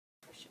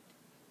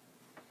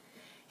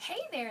Hey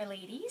there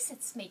ladies,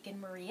 it's Macon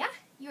Maria,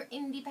 your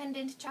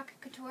independent Chalk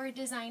Couture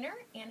designer,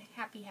 and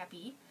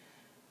happy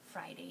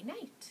Friday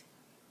night.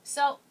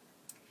 So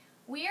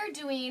we are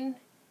doing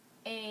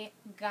a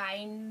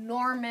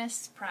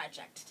ginormous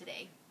project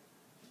today.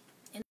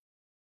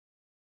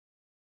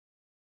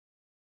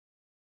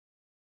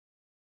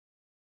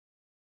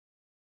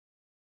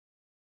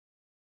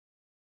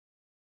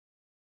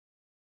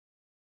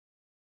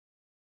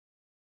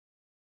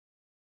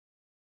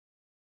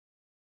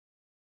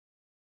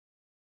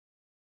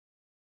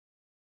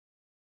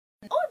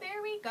 Oh,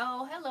 there we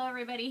go. Hello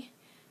everybody.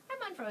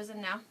 I'm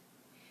unfrozen now.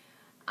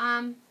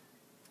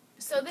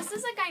 So this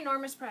is a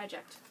ginormous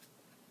project,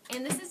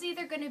 and this is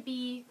either going to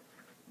be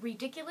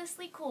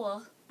ridiculously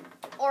cool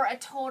or a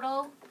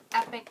total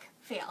epic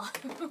fail.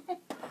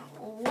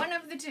 One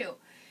of the two.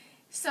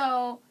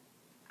 So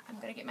I'm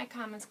going to get my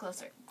comments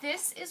closer.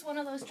 This is one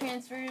of those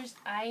transfers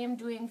I am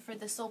doing for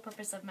the sole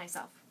purpose of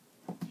myself.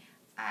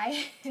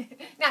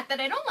 Not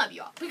that I don't love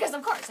you all, because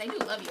of course I do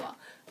love you all,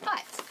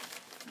 but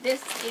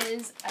this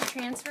is a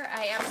transfer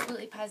I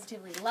absolutely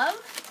positively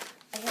love.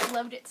 I have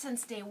loved it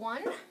since day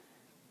one.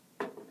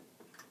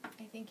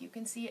 I think you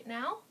can see it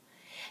now.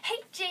 Hey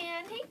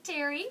Jan, hey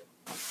Terry.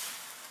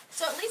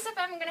 So at least if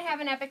I'm going to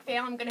have an epic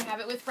fail, I'm going to have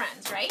it with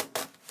friends, right?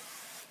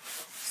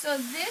 So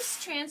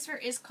this transfer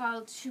is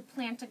called To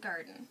Plant a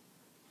Garden.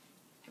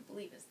 I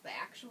believe is the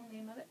actual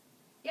name of it.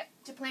 Yep,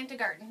 To Plant a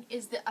Garden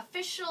is the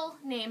official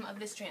name of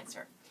this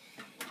transfer.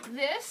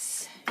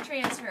 This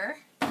transfer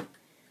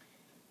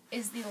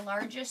is the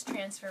largest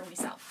transfer we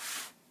sell.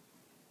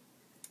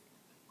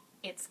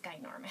 It's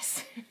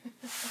ginormous.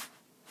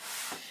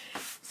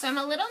 So I'm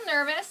a little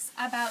nervous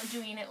about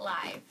doing it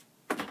live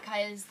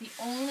because the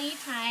only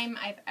time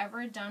I've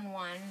ever done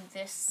one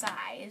this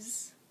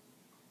size,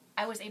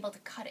 I was able to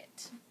cut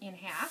it in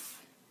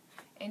half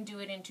and do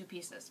it in two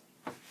pieces.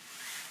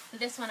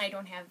 This one I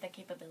don't have the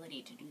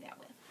capability to do that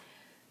with.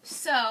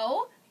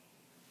 So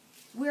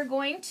we're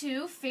going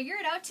to figure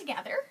it out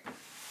together.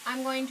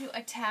 I'm going to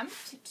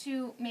attempt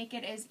to make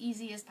it as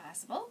easy as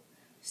possible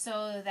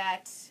so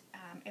that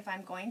if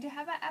I'm going to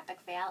have an epic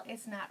fail,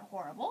 it's not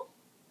horrible.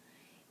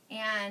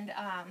 And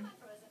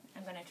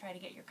I'm going to try to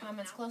get your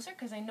comments closer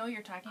because I know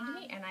you're talking to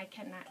me and I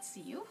cannot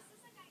see you.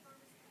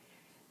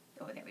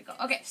 Oh, there we go.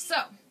 Okay, so,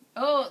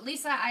 oh,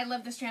 Lisa, I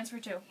love this transfer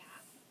too.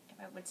 If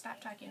I would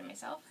stop talking to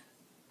myself.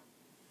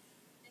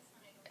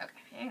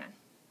 Okay, hang on.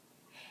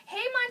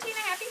 Hey, Montina,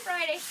 happy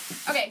Friday.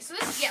 Okay, so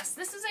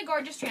this is a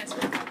gorgeous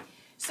transfer.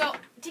 So,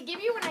 to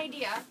give you an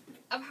idea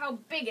of how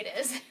big it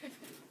is,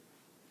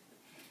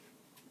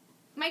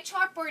 my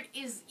chalkboard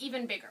is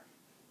even bigger.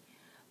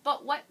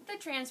 But what the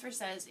transfer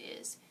says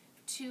is,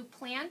 to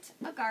plant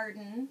a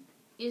garden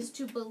is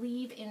to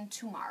believe in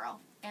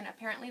tomorrow. And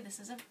apparently this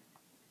is a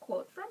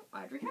quote from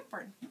Audrey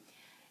Hepburn.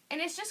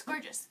 And it's just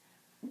gorgeous.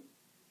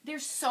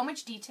 There's so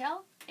much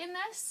detail in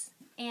this,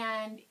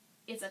 and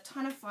it's a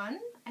ton of fun,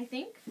 I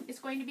think. It's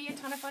going to be a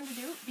ton of fun to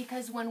do,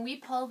 because when we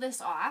pull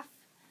this off,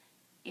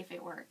 if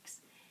it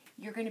works,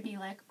 you're going to be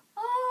like,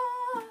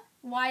 oh,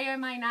 why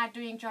am I not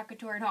doing Chalk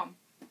Couture at home?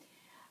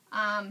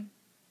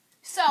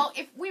 So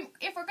if we're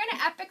going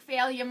to epic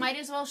fail, you might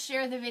as well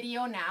share the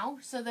video now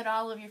so that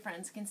all of your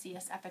friends can see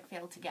us epic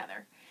fail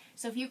together.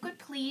 So if you could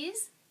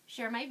please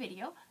share my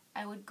video,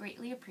 I would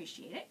greatly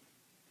appreciate it.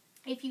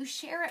 If you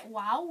share it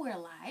while we're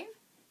live,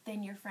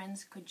 then your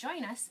friends could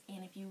join us.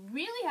 And if you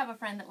really have a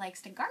friend that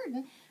likes to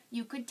garden,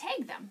 you could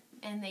tag them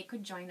and they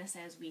could join us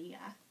as we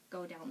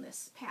go down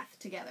this path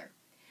together.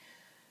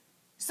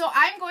 So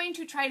I'm going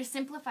to try to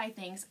simplify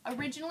things.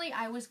 Originally,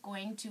 I was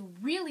going to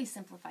really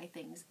simplify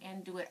things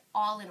and do it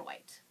all in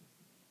white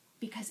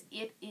because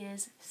it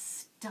is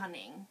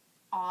stunning,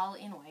 all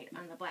in white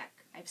on the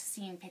black. I've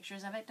seen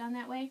pictures of it done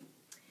that way.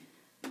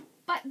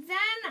 But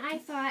then I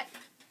thought,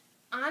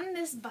 on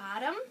this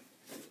bottom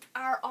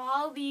are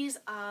all these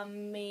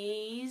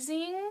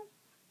amazing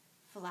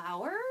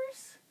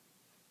flowers.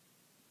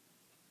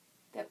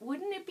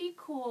 Wouldn't it be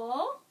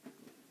cool?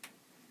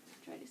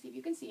 Try to see if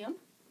you can see them.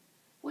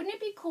 Wouldn't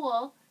it be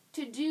cool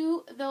to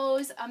do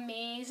those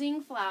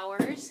amazing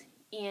flowers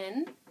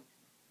in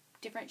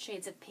different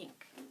shades of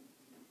pink?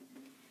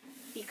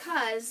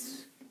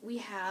 Because we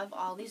have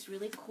all these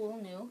really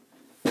cool new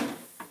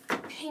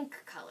pink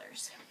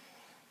colors.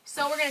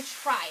 So we're going to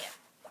try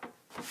it.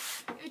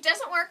 If it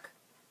doesn't work,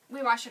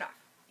 we wash it off.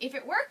 If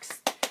it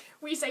works,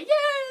 we say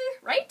yay,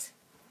 right?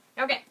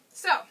 Okay,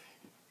 so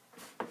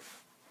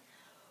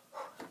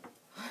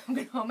I'm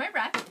going to hold my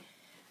breath.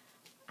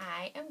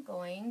 I am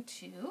going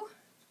to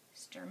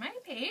stir my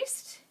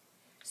paste.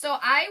 So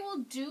I will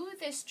do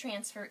this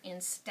transfer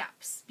in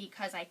steps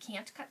because I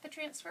can't cut the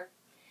transfer.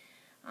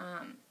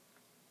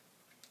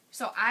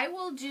 So I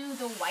will do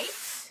the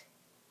white,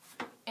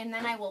 and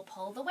then I will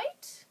pull the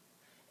white,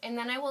 and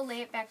then I will lay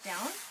it back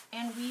down,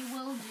 and we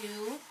will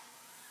do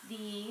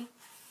the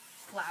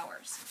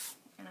flowers.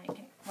 And I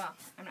can, well,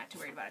 I'm not too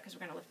worried about it because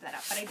we're going to lift that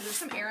up, but I do have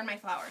some air in my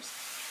flowers.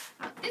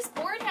 This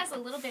board has a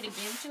little bit of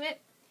give to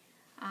it.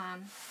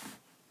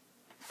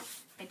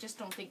 I just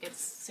don't think it's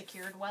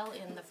secured well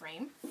in the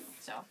frame.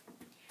 So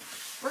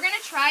We're going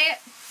to try it.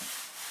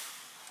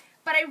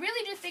 But I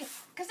really do think,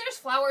 because there's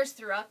flowers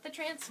throughout the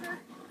transfer,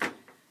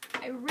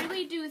 I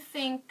really do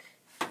think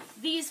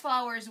these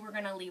flowers we're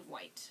going to leave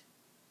white.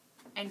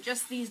 And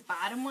just these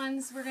bottom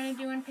ones we're going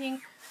to do in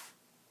pink.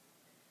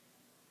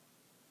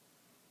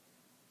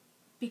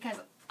 Because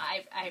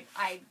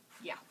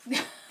yeah.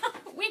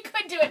 We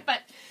could do it, but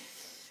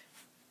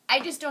I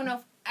just don't know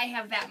if I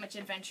have that much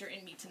adventure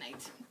in me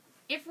tonight.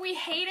 If we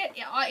hate it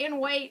in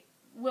white,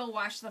 we'll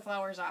wash the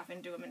flowers off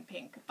and do them in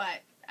pink.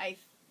 But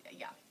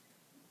yeah.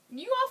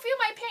 You all feel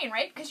my pain,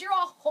 right? Because you're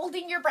all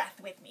holding your breath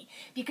with me.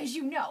 Because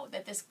you know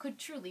that this could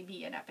truly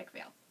be an epic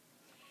fail.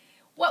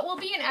 What will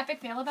be an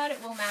epic fail about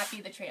it will not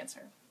be the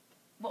transfer.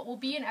 What will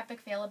be an epic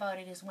fail about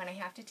it is when I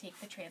have to take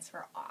the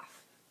transfer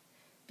off.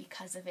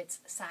 Because of its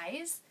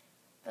size,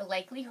 the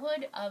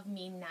likelihood of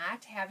me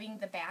not having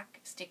the back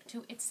stick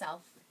to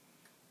itself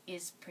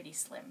is pretty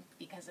slim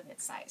because of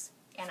its size.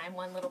 And I'm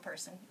one little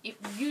person.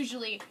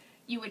 Usually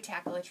you would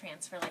tackle a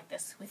transfer like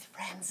this with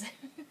friends.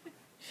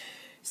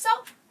 So,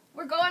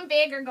 we're going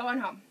big or going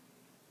home.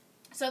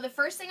 So the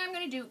first thing I'm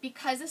going to do,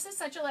 because this is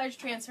such a large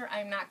transfer,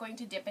 I'm not going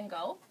to dip and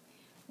go.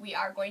 We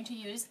are going to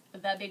use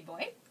the big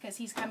boy, because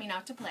he's coming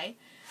out to play.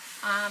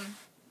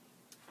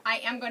 I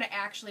am going to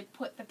actually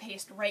put the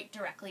paste right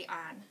directly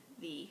on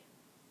the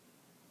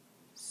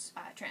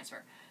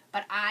transfer.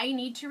 But I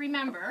need to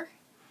remember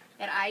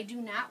that I do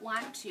not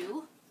want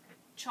to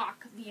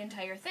chalk the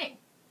entire thing.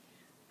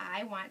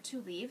 I want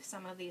to leave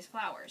some of these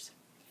flowers.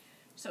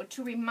 So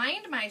to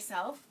remind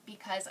myself,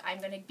 because I'm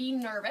going to be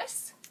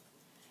nervous,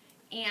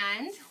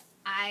 and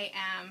I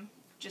am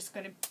just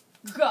going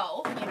to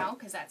go, you know,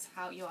 because that's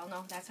how you all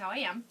know, that's how I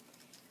am.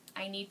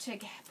 I need to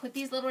put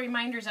these little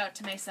reminders out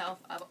to myself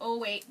of, oh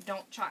wait,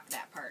 don't chalk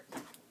that part,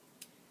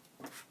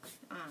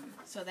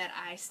 so that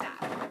I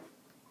stop,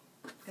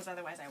 because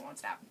otherwise I won't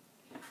stop.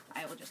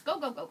 I will just go,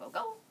 go, go, go,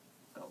 go,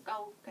 go,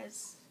 go,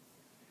 because,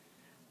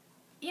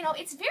 you know,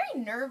 it's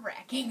very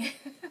nerve-wracking.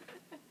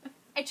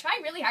 I try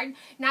really hard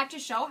not to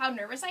show how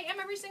nervous I am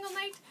every single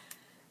night.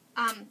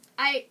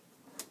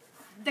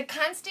 The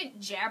constant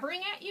jabbering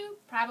at you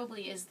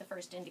probably is the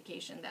first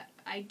indication that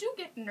I do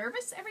get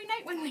nervous every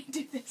night when we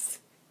do this.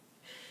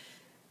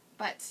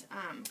 But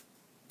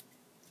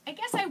I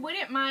guess I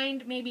wouldn't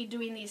mind maybe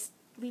doing these,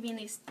 leaving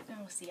these,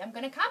 oh, see, I'm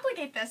going to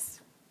complicate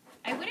this.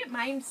 I wouldn't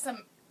mind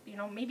some, you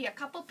know, maybe a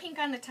couple pink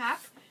on the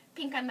top,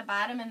 pink on the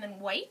bottom, and then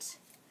white.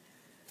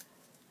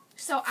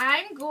 So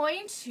I'm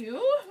going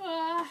to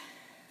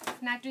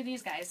not do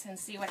these guys and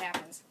see what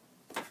happens.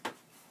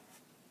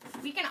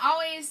 We can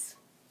always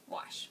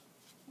wash.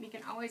 We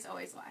can always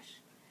wash.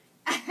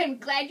 I'm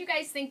glad you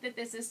guys think that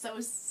this is so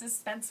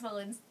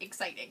suspenseful and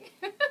exciting.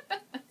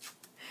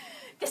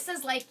 This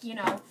is like, you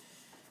know,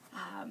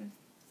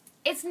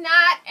 it's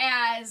not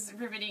as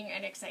riveting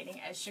and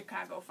exciting as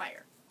Chicago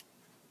Fire.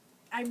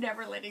 I'm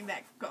never letting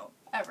that go,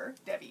 ever,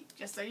 Debbie,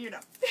 just so you know.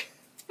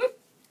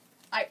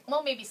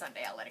 Well, maybe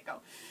someday I'll let it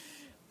go.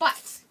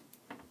 But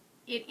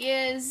it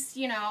is,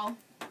 you know,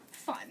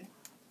 fun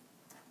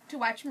to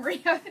watch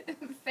Maria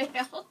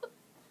fail.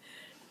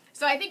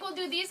 So I think we'll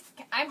do these.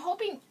 I'm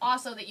hoping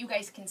also that you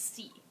guys can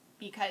see,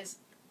 because,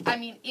 I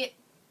mean,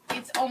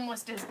 it's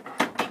almost as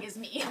big as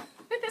me.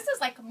 This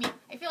is like me.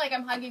 I feel like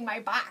I'm hugging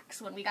my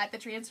box when we got the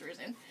transfers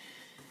in.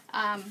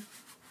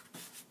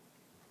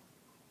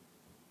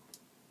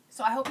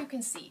 So I hope you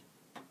can see.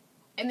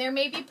 And there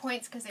may be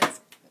points because it's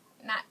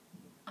not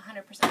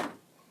 100%.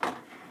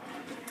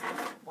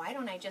 Why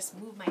don't I just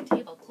move my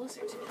table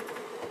closer to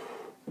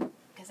me?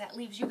 Because that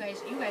leaves you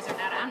guys are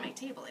not on my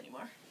table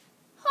anymore.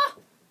 Huh.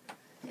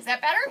 Is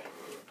that better?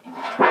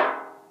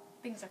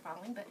 Things are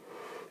falling, but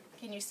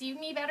can you see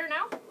me better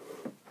now?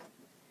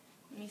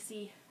 Let me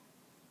see.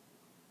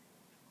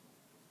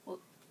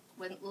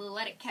 We'll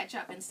let it catch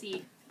up and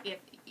see if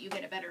you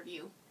get a better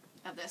view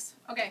of this.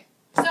 Okay,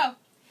 so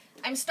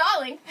I'm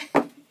stalling.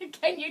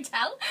 Can you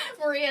tell?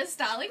 Maria's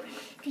stalling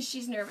because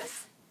she's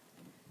nervous.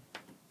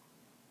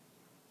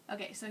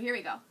 Okay, so here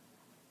we go.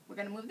 We're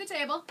going to move the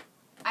table.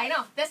 I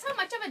know. That's how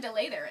much of a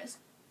delay there is.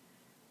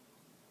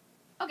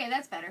 Okay,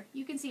 that's better.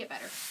 You can see it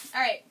better. All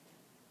right.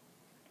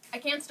 I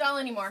can't stall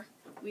anymore.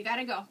 We got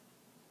to go.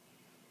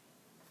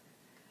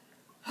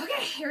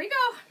 Okay, here we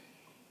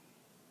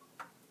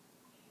go.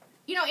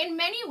 You know, in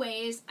many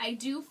ways, I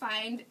do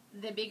find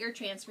the bigger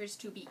transfers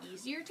to be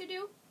easier to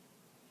do.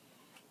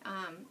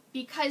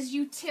 Because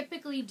you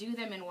typically do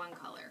them in one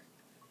color.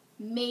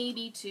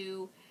 Maybe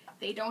two.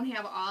 They don't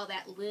have all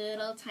that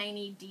little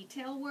tiny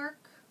detail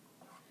work.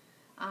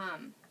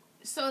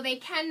 So they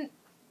can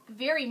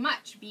very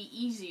much be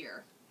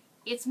easier.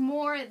 It's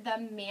more the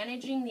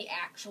managing the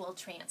actual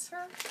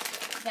transfer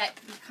that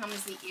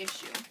becomes the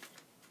issue.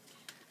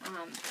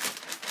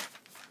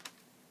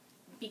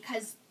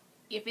 Because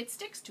if it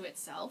sticks to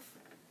itself,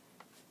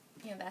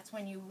 you know, that's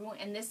when you ruin.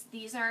 And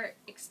these are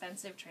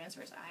expensive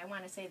transfers. I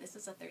want to say this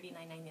is a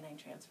 $39.99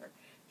 transfer.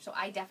 So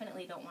I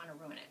definitely don't want to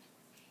ruin it.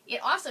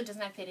 It also does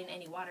not fit in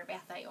any water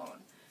bath I own.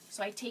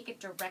 So I take it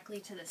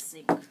directly to the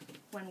sink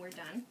when we're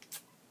done.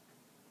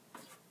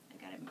 I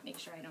gotta make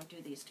sure I don't do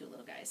these two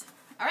little guys.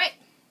 All right.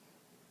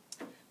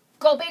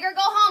 Go big or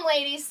go home,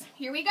 ladies.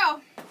 Here we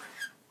go.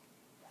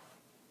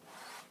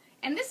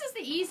 And this is the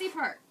easy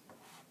part.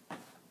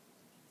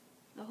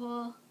 The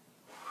whole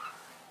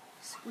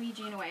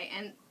squeegeeing away.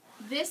 And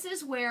this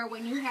is where,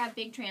 when you have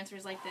big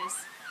transfers like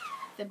this,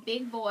 the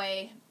big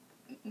boy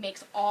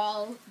makes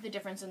all the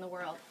difference in the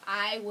world.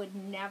 I would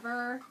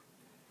never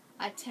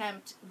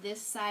attempt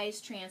this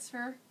size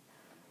transfer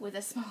with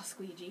a small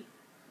squeegee,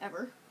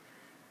 ever.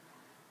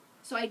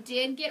 So I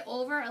did get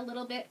over a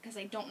little bit because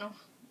I don't know.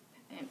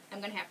 I'm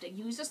going to have to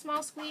use a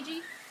small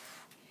squeegee.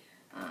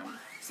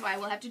 So I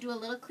will have to do a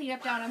little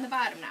cleanup down on the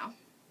bottom now.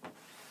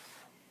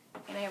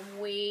 And I have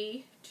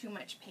way too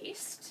much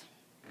paste.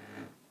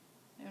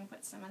 I'm going to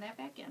put some of that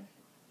back in.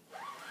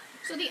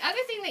 So the other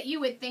thing that you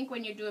would think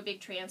when you do a big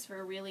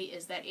transfer really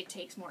is that it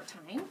takes more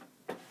time.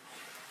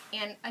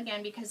 And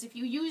again, because if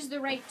you use the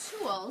right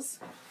tools,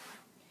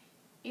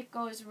 it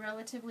goes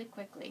relatively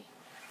quickly.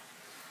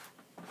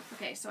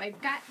 Okay, so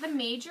I've got the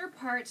major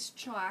parts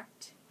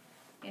chalked.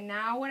 And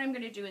now what I'm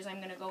going to do is I'm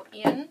going to go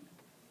in,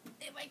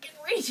 if I can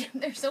reach them,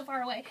 they're so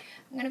far away.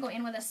 I'm going to go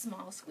in with a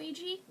small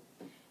squeegee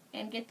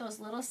and get those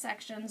little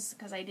sections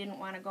because I didn't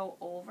want to go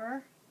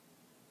over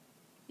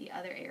the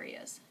other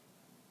areas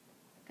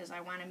because I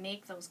want to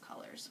make those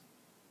colors.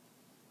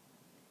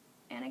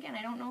 And again,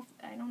 I don't know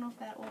if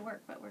that will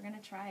work, but we're going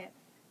to try it.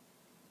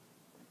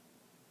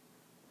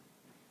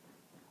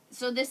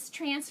 So this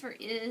transfer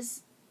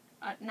is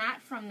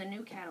not from the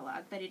new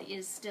catalog, but it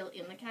is still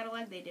in the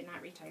catalog. They did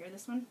not retire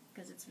this one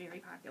because it's very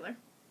popular,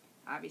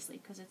 obviously,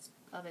 because it's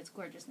of its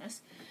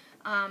gorgeousness.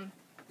 I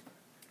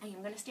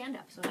am going to stand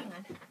up, so hang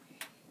on.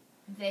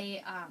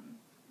 They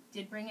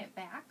did bring it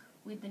back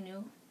with the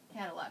new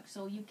catalog,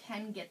 so you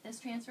can get this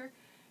transfer,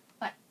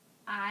 but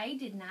I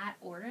did not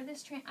order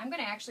this transfer. I'm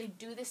going to actually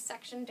do this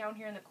section down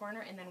here in the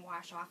corner and then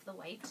wash off the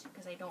white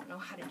because I don't know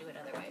how to do it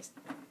otherwise.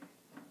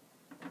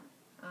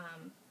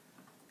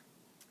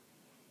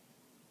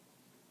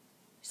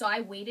 So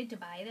I waited to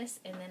buy this,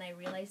 and then I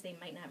realized they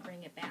might not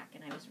bring it back,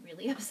 and I was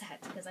really upset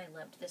because I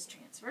loved this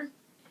transfer.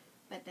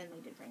 But then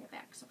they did bring it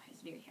back, so I was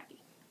very happy.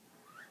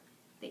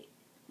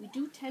 We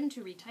do tend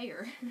to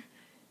retire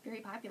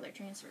very popular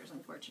transfers,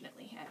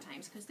 unfortunately, at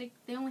times, because they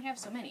only have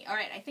so many. All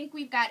right, I think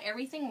we've got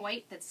everything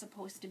white that's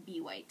supposed to be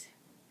white.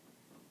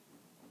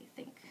 I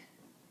think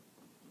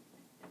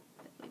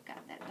that we've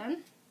got that done.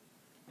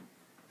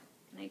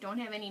 And I don't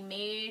have any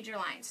major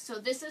lines. So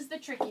this is the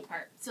tricky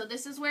part. So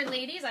this is where,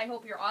 ladies, I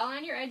hope you're all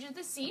on your edge of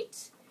the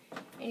seat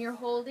and you're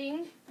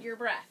holding your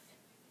breath.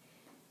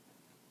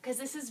 Because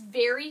this is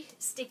very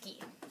sticky.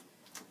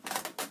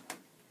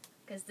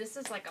 Because this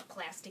is like a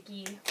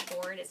plasticky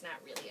board. It's not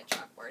really a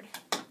chalkboard.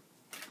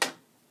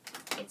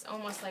 It's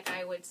almost like,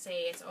 I would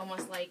say, it's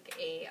almost like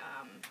a,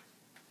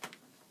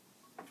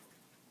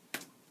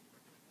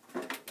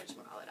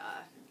 whatchamacallit,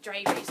 a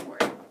dry erase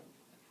board.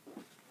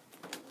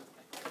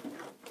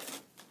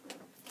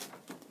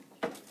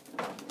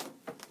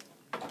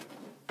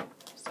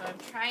 So I'm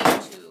trying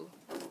to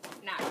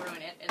not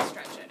ruin it and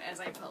stretch it as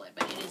I pull it,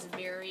 but it is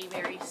very,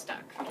 very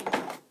stuck.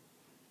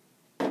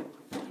 Can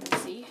you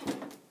see?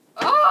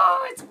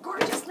 Oh, it's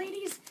gorgeous,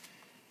 ladies.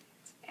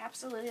 It's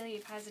absolutely,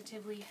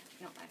 positively,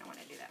 no, I don't want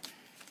to do that.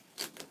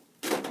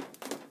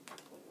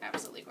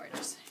 Absolutely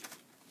gorgeous.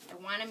 I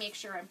want to make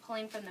sure I'm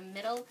pulling from the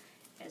middle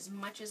as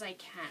much as I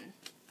can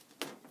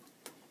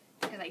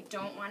because I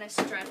don't want to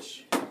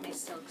stretch my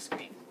silk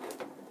screen.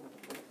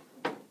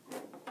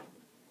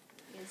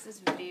 This is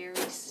very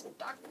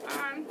stuck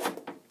on.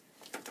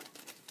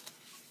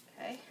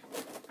 Okay.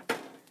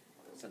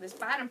 So this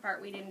bottom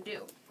part we didn't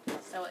do.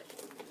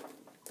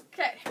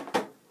 Okay.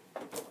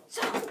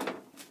 So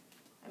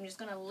I'm just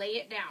going to lay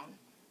it down.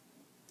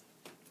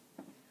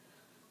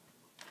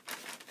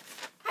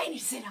 I need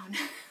to sit down.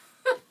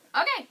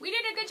 Okay, we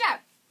did a good job.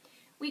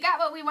 We got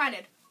what we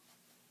wanted.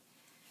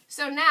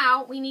 So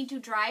now we need to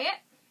dry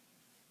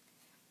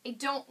it. I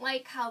don't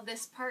like how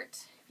this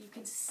part, if you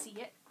can see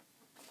it,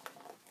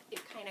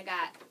 it kind of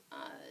got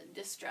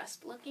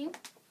distressed looking.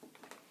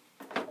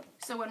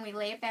 So when we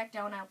lay it back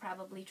down, I'll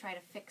probably try to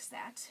fix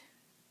that.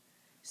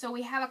 So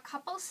we have a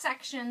couple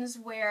sections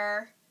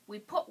where we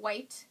put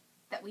white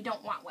that we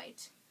don't want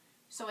white.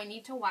 So I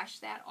need to wash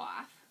that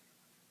off.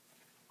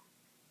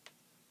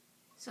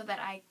 So that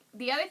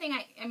the other thing,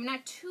 I'm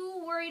not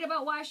too worried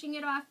about washing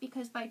it off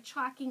because by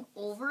chalking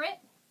over it,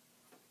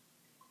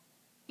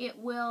 it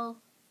will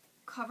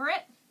cover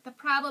it. The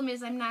problem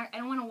is I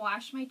don't want to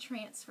wash my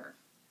transfer.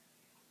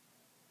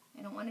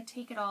 I don't want to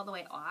take it all the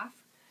way off.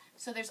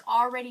 So there's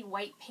already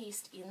white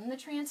paste in the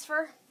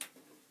transfer.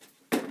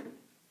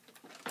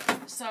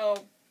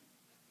 So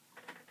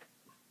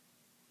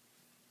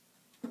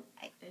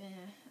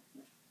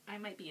I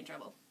might be in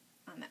trouble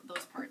on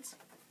those parts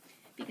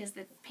because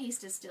the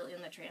paste is still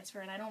in the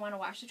transfer and I don't want to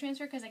wash the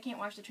transfer because I can't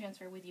wash the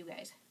transfer with you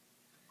guys.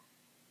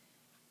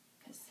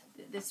 Because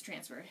this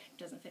transfer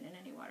doesn't fit in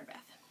any water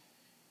bath.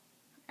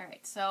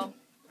 Alright, so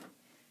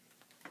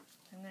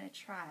I'm going to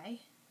try.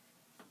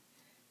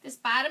 This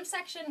bottom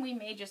section, we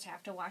may just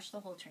have to wash the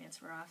whole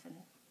transfer off and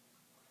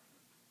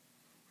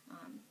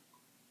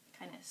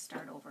kind of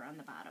start over on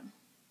the bottom.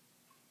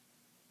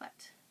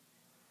 But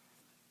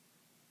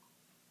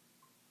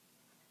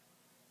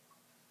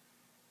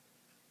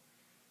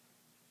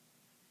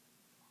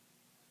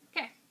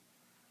okay,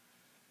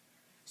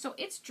 so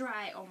it's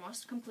dry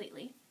almost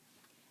completely,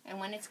 and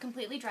when it's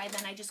completely dry,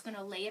 then I'm just going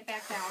to lay it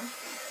back down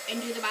and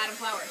do the bottom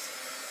flowers.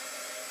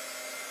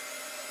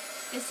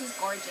 This is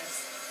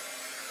gorgeous.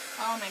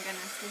 Oh my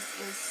goodness, this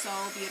is so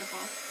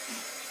beautiful.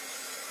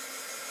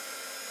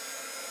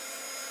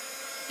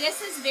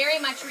 This is very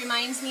much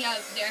reminds me of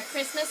their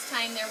Christmas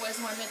time. There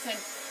was one that said,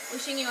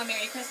 wishing you a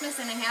Merry Christmas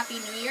and a Happy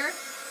New Year.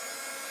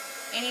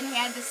 And it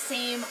had the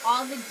same,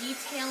 all the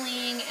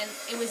detailing, and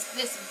it was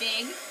this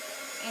big.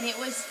 And it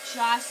was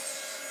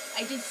just,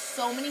 I did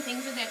so many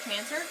things with that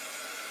transfer.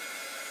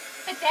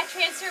 But that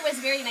transfer was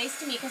very nice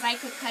to me because I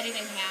could cut it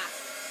in half.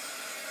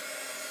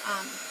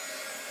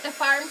 The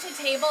farm to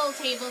table,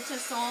 table to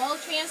soul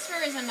transfer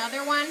is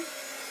another one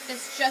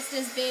that's just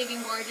as big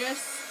and gorgeous.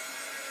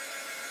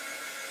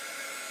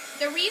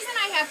 The reason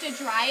I have to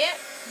dry it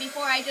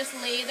before I just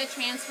lay the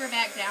transfer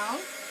back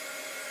down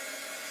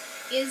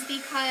is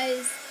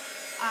because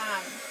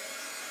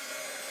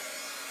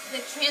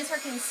the transfer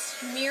can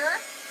smear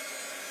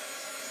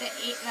the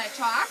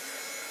chalk,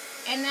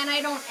 and then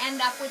I don't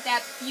end up with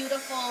that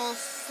beautiful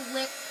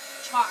slick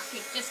chalk.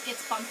 It just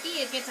gets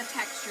bumpy. It gets a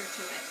texture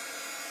to it.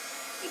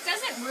 It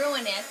doesn't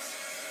ruin it,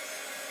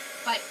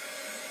 but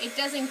it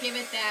doesn't give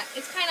it that.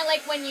 It's kind of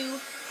like when you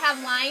have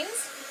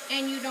lines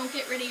and you don't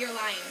get rid of your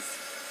lines.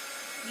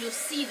 You'll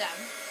see them.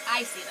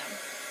 I see them.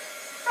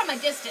 From a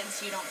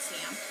distance, you don't see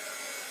them.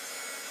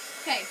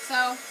 Okay, so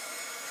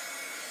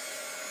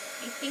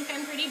I think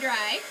I'm pretty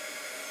dry.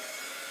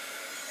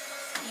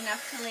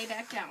 Enough to lay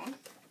back down.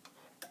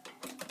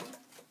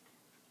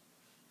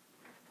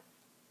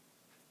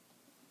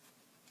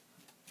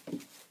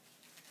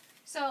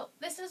 So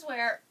this is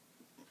where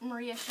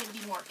Maria should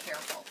be more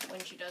careful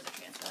when she does a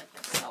transfer like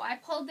this. So I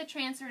pulled the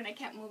transfer and I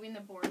kept moving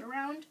the board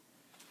around.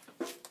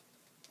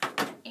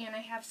 And I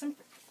have some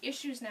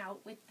issues now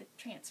with the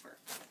transfer.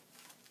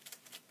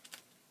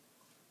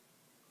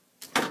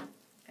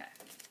 Okay.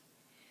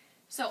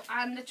 So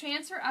on the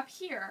transfer up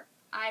here,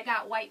 I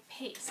got white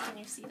paste. Can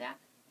you see that?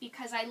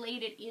 Because I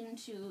laid it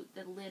into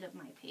the lid of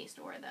my paste,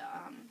 or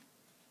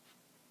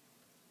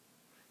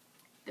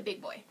the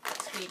big boy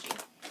squeegee.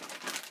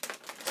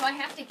 So I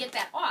have to get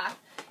that off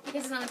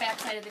because it's on the back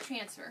side of the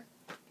transfer.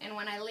 And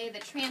when I lay the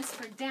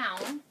transfer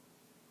down,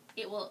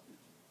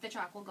 the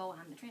chalk will go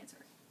on the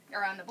transfer,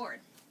 or on the board.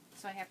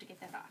 So I have to get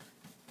that off.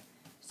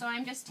 So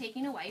I'm just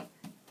taking a wipe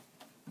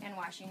and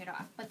washing it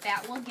off. But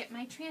that will get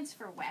my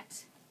transfer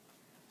wet.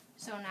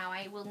 So now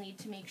I will need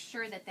to make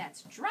sure that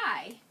that's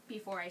dry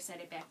before I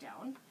set it back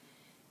down.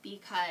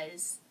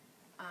 Because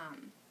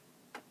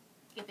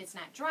if it's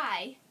not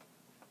dry,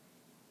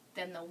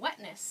 then the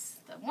wetness,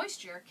 the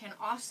moisture, can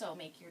also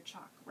make your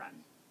chalk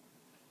run.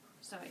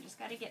 So I just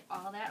got to get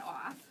all that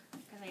off.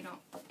 Because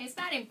it's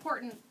not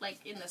important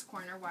like in this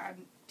corner where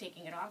I'm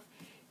taking it off.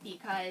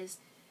 Because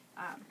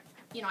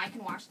I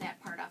can wash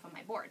that part off of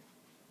my board.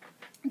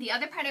 The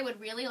other part I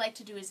would really like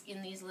to do is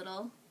in these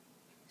little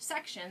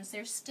sections,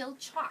 there's still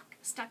chalk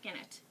stuck in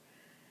it.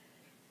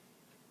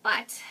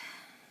 But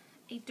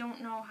I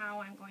don't know how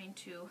I'm going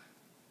to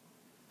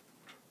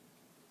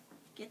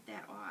get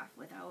that off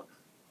without,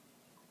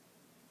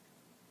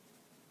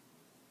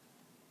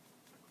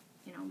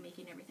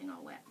 making everything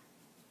all wet.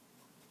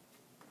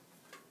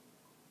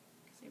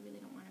 Because I really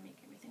don't want to make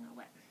everything all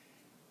wet.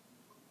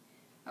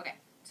 Okay,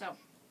 so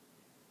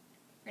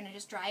we're going to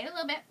just dry it a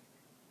little bit.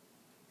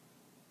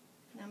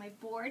 Now my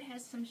board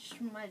has some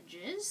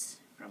smudges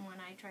from when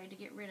I tried to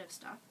get rid of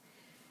stuff.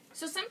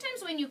 So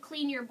sometimes when you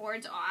clean your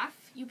boards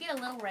off, you get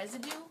a little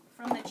residue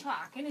from the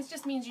chalk, and it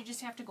just means you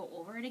just have to go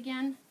over it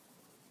again.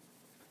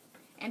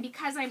 And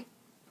because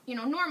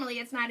normally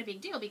it's not a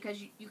big deal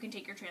because you can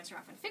take your transfer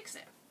off and fix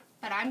it.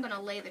 But I'm going to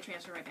lay the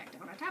transfer right back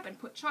down on top and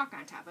put chalk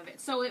on top of it.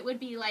 So it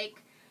would be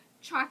like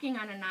chalking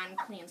on a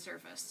non-clean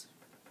surface.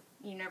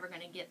 You're never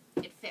going to get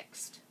it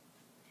fixed.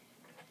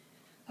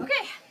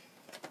 Okay,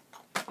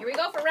 here we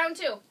go for round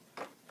 2.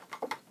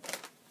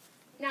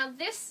 Now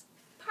this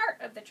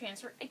part of the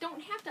transfer, I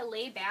don't have to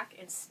lay back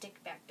and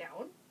stick back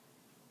down.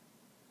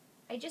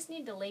 I just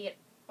need to lay it,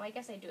 well, I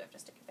guess I do have to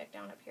stick it back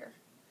down up here.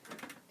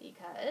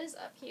 Because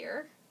up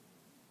here,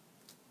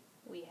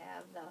 we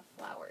have the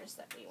flowers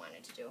that we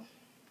wanted to do.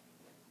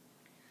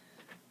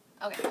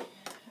 Okay,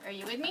 are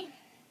you with me?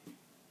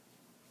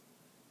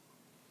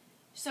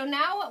 So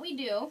now what we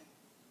do,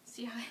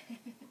 see how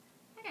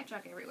I got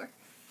chalk everywhere.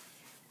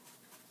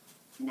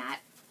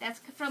 That's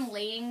from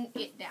laying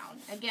it down.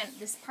 Again,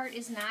 this part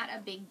is not a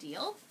big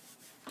deal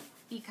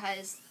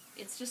because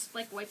it's just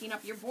like wiping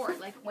up your board,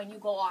 like when you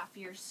go off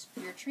your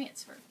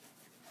transfer.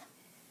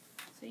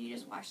 So you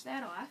just wash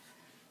that off.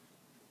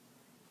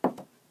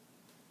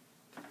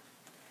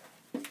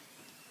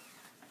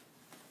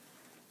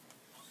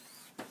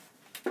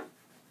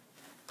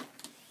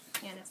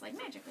 And it's like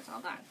magic, it's all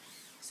gone.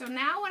 So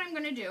now what I'm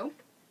going to do,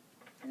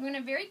 I'm going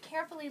to very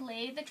carefully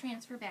lay the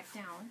transfer back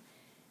down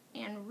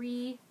and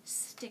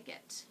re-stick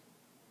it.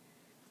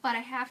 But I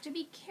have to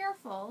be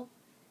careful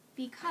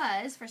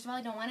because, first of all,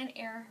 I don't want an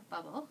air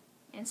bubble.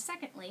 And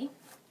secondly,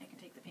 I can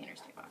take the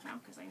painter's tape off now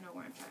because I know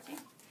where I'm tracking.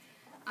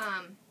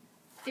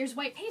 There's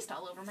white paste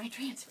all over my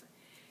transfer.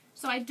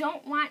 So I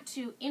don't want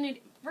to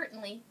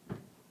inadvertently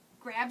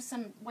grab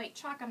some white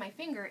chalk on my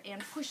finger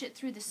and push it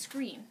through the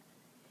screen.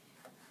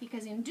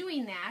 Because in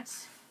doing that,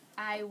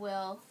 I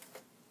will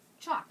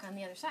chalk on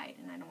the other side,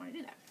 and I don't want to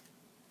do that.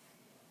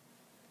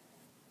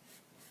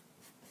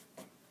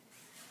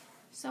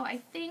 So I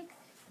think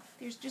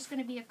there's just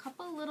going to be a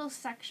couple little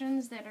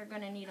sections that are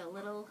going to need a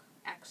little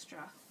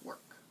extra work.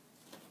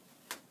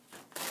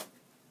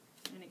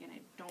 And again,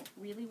 I don't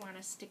really want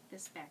to stick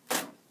this back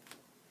down.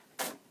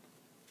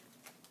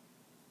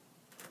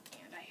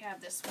 And I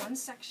have this one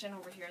section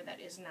over here that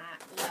is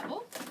not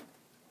level.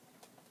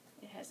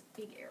 It has a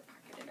big air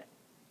pocket in it.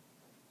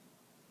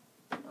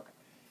 Okay.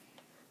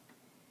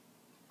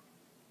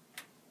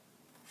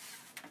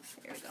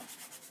 There we go.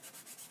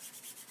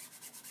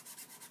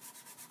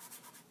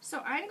 So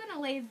I'm going to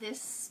lay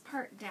this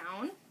part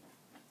down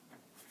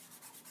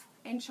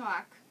and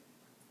chalk,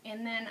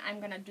 and then I'm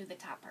going to do the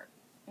top part.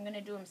 I'm going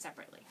to do them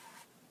separately,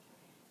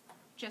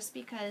 just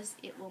because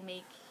it will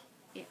make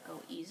it go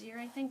easier,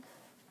 I think.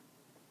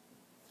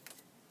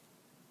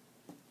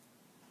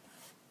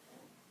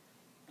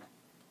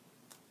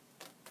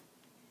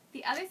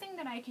 The other thing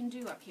that I can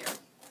do up here,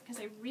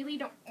 because I really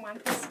don't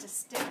want this to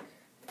stick,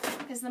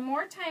 because the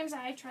more times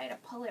I try to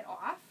pull it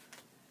off,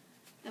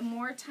 the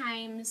more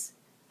times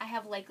I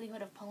have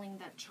likelihood of pulling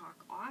that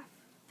chalk off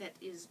that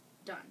is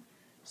done.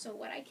 So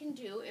what I can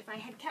do, if I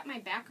had kept my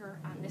backer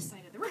on this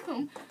side of the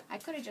room, I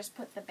could have just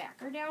put the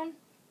backer down,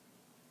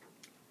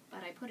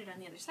 but I put it on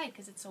the other side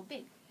because it's so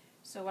big.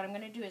 So what I'm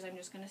going to do is I'm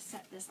just going to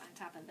set this on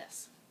top of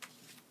this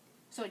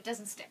so it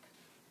doesn't stick.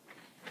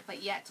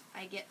 But yet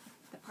I get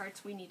the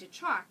parts we need to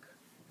chalk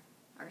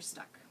are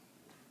stuck.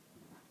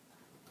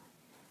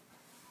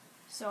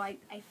 So I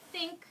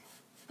think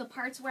the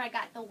parts where I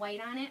got the white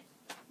on it,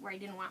 where I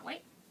didn't want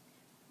white,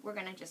 we're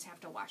going to just have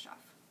to wash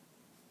off.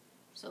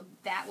 So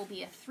that will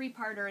be a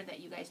three-parter that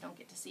you guys don't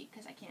get to see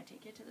because I can't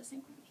take it to the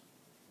sink with me.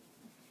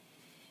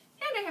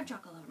 And I have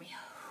chalk all over me.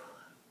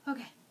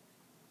 Okay.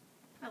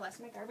 I lost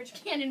my garbage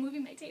can in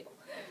moving my table.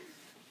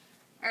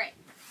 Alright,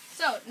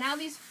 so now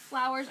these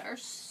flowers are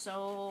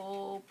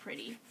so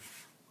pretty.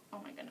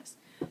 Oh my goodness.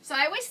 So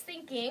I was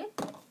thinking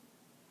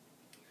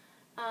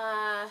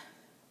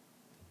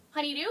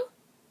honeydew,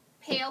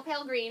 pale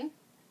green,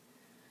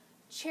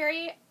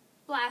 cherry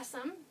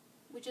blossom,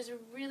 which is a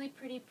really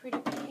pretty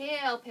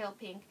pale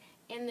pink,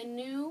 and the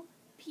new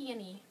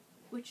peony,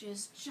 which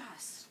is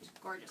just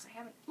gorgeous. I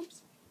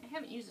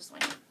haven't used this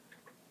one yet.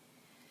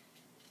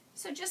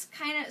 So just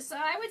kind of, so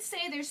I would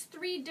say there's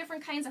 3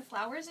 different kinds of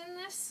flowers in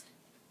this.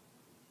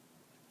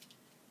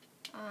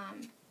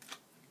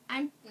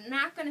 I'm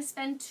not going to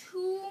spend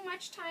too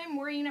much time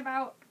worrying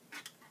about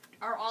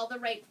are all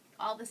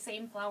the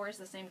same flowers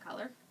the same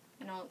color.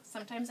 You know,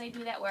 sometimes I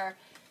do that where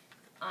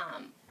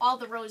all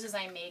the roses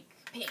I make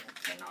pink,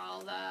 and all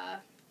the, I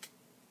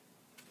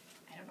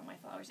don't know my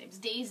flowers' names,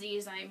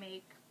 daisies I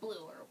make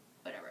blue or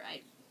whatever.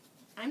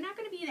 I'm not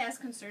going to be as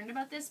concerned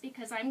about this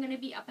because I'm going to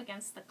be up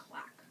against the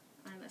clock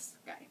on this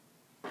guy.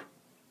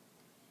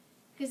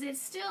 Because it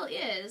still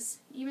is,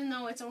 even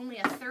though it's only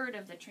a third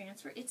of the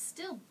transfer, it's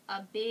still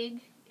a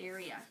big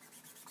area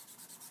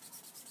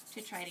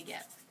to try to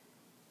get.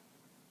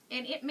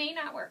 And it may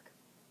not work.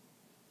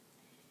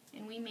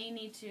 And we may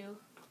need to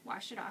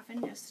wash it off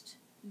and just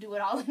do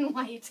it all in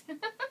white.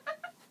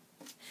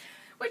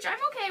 Which I'm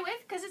okay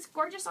with because it's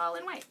gorgeous all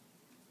in white.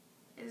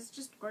 It's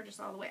just gorgeous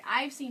all the way.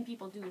 I've seen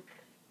people do,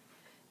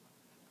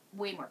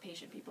 way more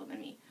patient people than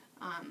me,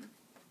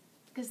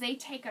 because they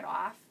take it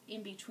off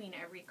in between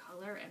every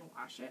color and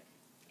wash it.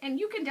 And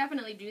you can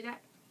definitely do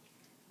that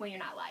when you're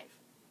not live.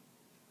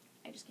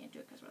 I just can't do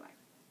it because we're live.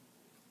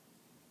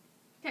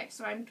 Okay,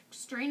 so I'm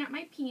stirring up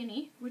my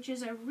peony, which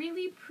is a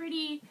really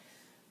pretty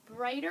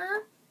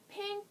brighter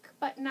pink,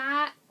 but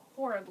not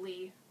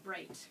horribly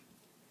bright.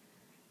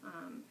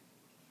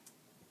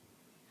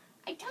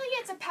 I tell you,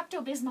 it's a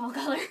Pepto-Bismol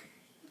color.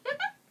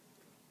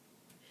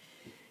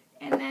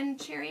 And then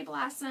cherry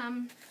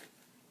blossom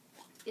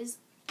is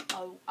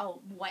a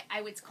white,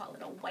 I would call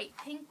it a white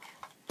pink.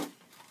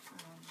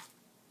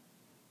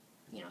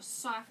 You know,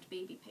 soft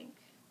baby pink.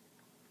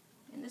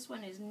 And this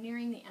one is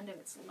nearing the end of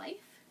its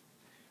life.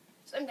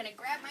 So I'm going to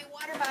grab my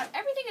water bottle.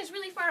 Everything is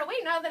really far away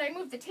now that I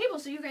moved the table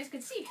so you guys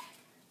could see.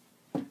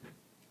 So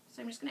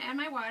I'm just going to add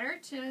my water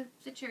to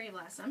the cherry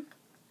blossom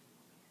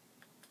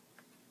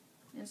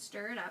and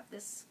stir it up.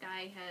 This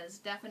guy has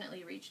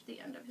definitely reached the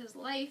end of his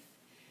life.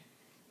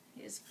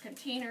 His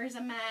container is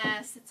a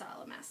mess. It's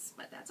all a mess,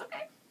 but that's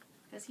okay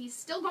because he's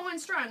still going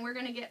strong. We're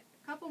going to get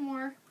a couple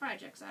more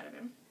projects out of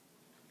him.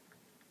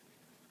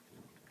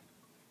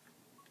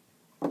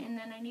 And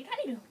then I need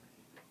honeydew.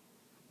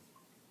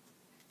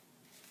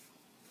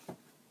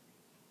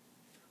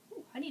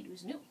 Ooh,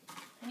 honeydew's new.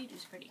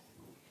 Honeydew's pretty.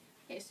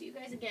 Okay, so you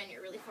guys, again,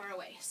 you're really far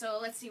away. So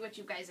let's see what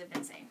you guys have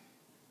been saying.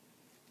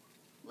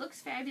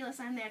 Looks fabulous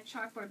on that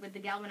chalkboard with the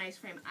galvanized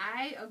frame.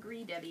 I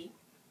agree, Debbie.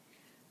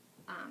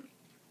 I'm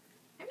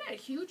not a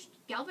huge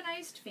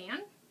galvanized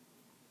fan,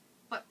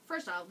 but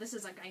first of all, this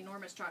is like an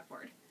enormous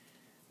chalkboard.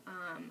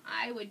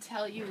 I would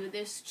tell you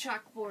this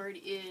chalkboard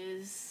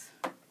is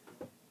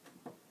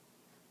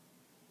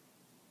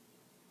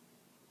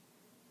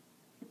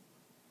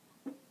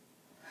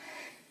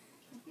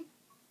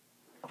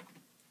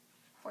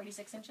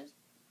 46 inches?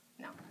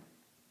 No.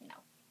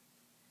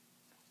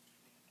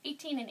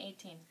 18 and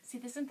 18. See,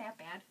 this isn't that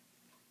bad.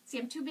 See,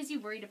 I'm too busy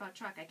worried about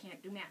chalk. I can't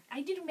do math.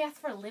 I do math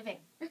for a living.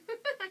 I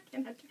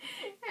cannot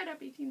add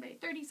up 18 by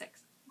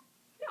 36.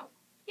 No.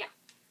 Yeah.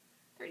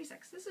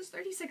 36. This is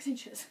 36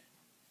 inches.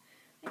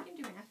 I can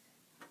do math.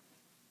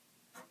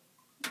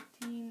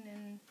 18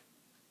 and...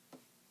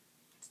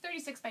 It's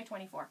 36 by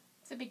 24.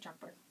 It's a big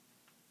chalkboard.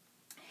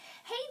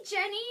 Hey,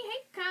 Jenny.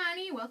 Hey,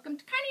 Connie. Welcome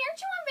to... Connie, aren't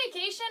you on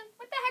vacation?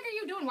 What the heck are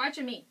you doing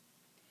watching me?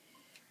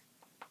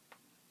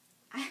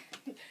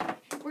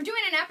 We're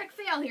doing an epic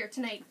fail here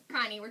tonight,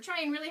 Connie. We're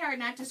trying really hard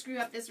not to screw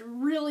up this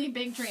really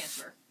big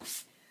transfer.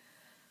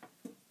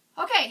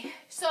 Okay,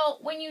 so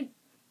when you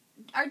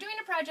are doing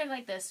a project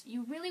like this,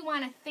 you really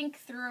want to think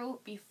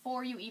through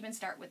before you even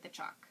start with the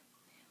chalk.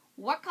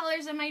 What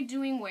colors am I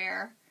doing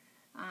where?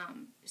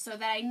 So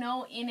that I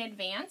know in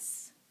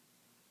advance.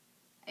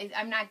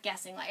 I'm not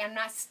guessing. Like, I'm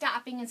not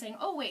stopping and saying,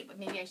 oh, wait, but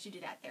maybe I should do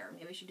that there.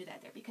 Maybe I should do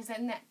that there. Because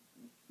then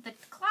the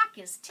clock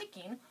is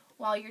ticking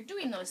while you're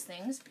doing those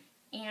things.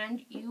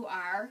 And you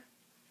are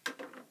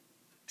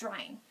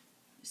drawing.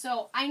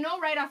 So I know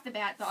right off the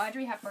bat, the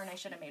Audrey Hepburn I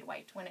should have made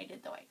white when I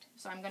did the white.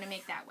 So I'm going to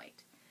make that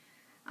white.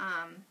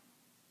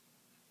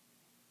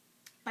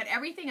 But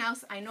everything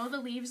else, I know the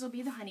leaves will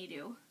be the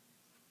honeydew.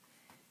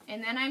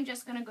 And then I'm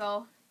just going to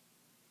go,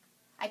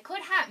 I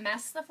could hot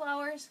mess the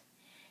flowers,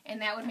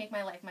 and that would make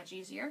my life much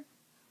easier.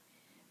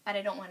 But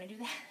I don't want to do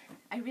that.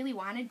 I really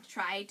wanted to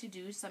try to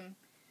do some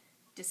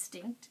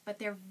distinct, but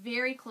they're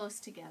very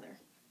close together.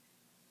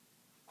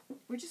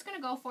 We're just going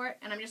to go for it,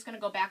 and I'm just going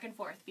to go back and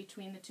forth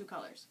between the two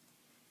colors.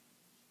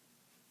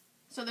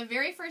 So the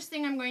very first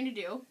thing I'm going to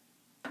do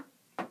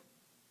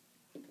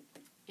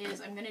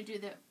is I'm going to do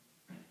the,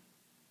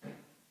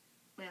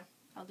 well,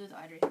 I'll do the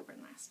Audrey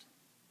Hepburn last.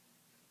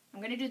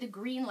 I'm going to do the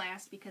green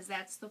last because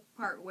that's the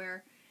part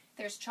where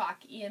there's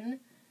chalk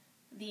in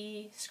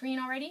the screen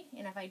already,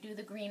 and if I do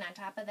the green on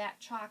top of that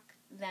chalk,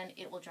 then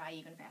it will dry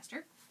even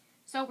faster.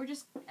 So we're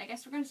just, I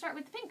guess we're going to start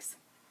with the pinks.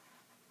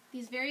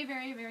 These very,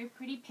 very, very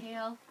pretty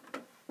pale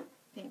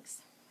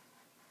pinks.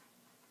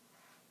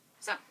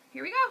 So,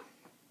 here we go.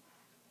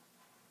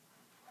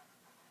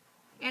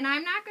 And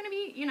I'm not going to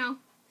be,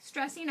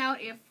 stressing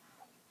out if,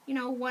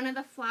 one of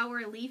the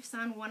flower leaves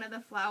on one of the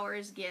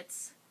flowers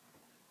gets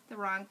the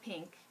wrong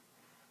pink.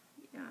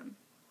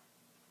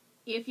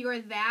 If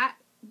you're that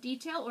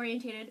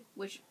detail-orientated,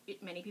 which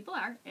many people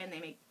are, and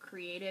they make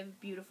creative,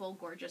 beautiful,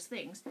 gorgeous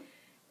things,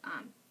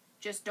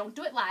 just don't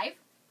do it live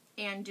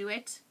and do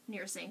it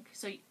near sync.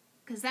 So,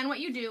 because then what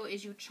you do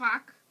is you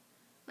chalk,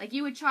 like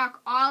you would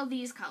chalk all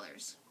these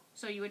colors.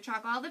 So you would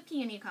chalk all the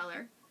peony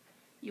color,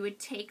 you would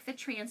take the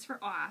transfer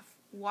off,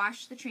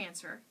 wash the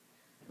transfer,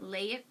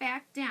 lay it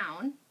back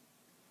down,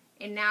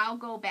 and now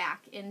go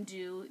back and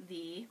do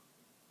the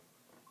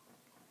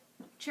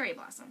cherry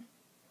blossom.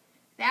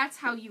 That's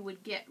how you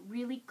would get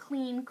really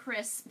clean,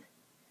 crisp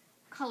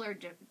color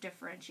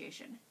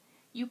differentiation.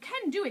 You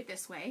can do it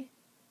this way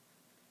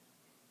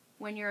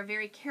when you're a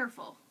very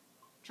careful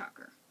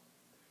chalker.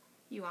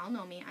 You all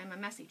know me, I'm a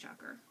messy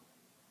chalker.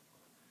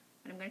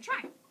 But I'm going to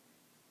try to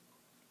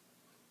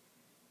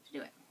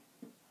do it.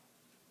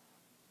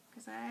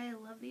 Because I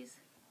love these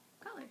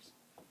colors.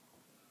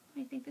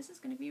 I think this is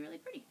going to be really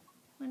pretty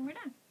when we're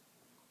done.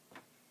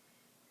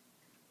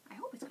 I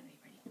hope it's going to be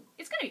pretty.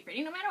 It's going to be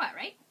pretty no matter what,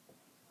 right?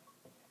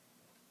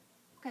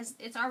 Because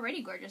it's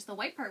already gorgeous. The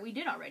white part we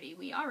did already.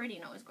 We already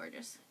know is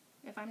gorgeous.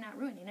 If I'm not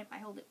ruining it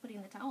by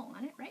putting the towel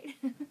on it, right?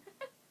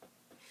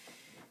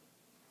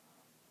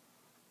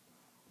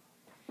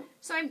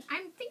 So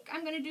I think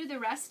I'm going to do the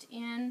rest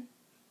in,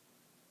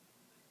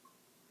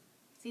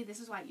 see, this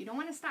is why you don't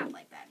want to stop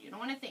like that. You don't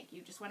want to think.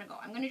 You just want to go.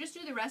 I'm going to just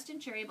do the rest in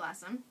Cherry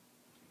Blossom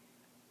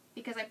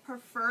because I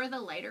prefer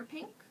the lighter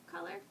pink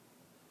color.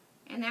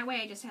 And that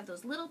way I just have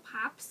those little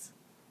pops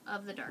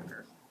of the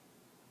darker.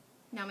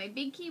 Now my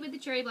big key with the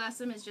Cherry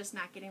Blossom is just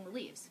not getting the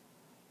leaves.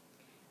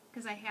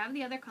 Because I have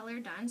the other color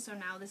done, so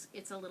now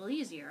it's a little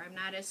easier. I'm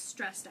not as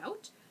stressed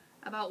out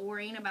about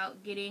worrying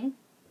about getting,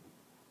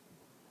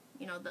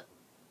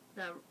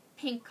 the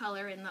pink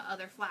color in the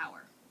other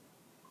flower.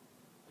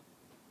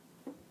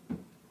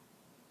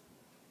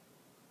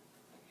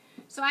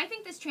 So I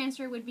think this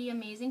transfer would be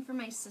amazing for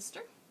my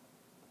sister.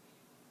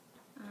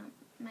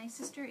 My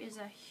sister is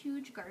a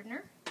huge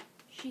gardener.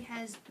 She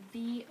has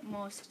the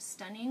most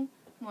stunning,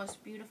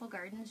 most beautiful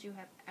gardens you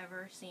have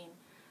ever seen.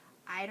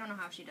 I don't know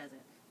how she does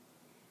it.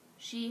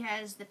 She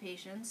has the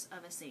patience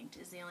of a saint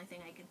is the only thing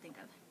I can think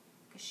of.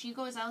 Because she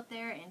goes out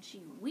there and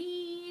she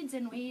weeds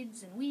and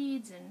weeds and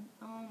weeds and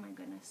oh my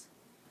goodness.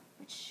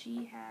 But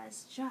she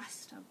has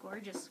just a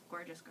gorgeous,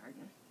 gorgeous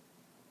garden.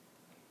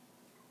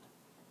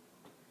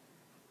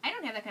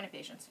 have that kind of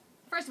patience.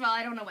 First of all,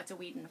 I don't know what's a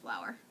weed in a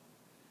flower.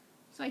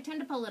 So I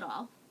tend to pull it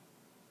all.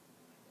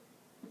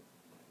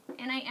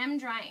 And I am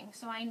drying,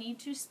 so I need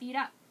to speed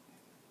up.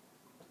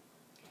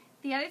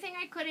 The other thing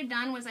I could have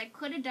done was I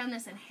could have done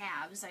this in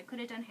halves. I could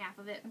have done half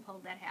of it and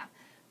pulled that half.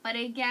 But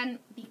again,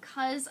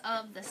 because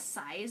of the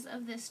size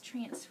of this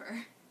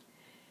transfer,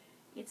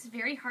 it's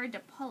very hard to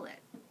pull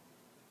it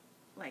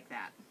like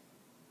that.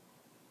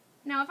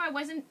 Now, if I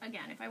wasn't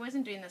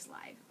doing this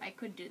live, I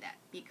could do that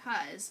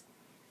because,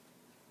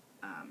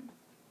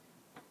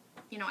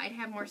 you know, I'd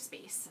have more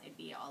space. I'd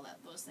be all that,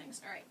 those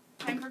things. All right,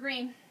 time for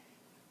green.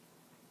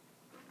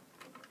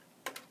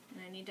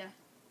 And I need to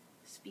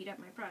speed up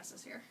my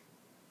process here.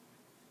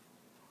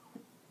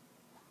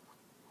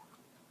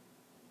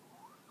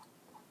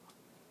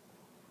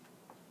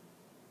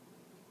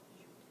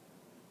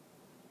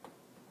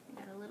 I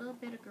got a little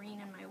bit of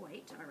green in my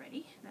white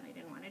already that I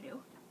didn't want to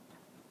do.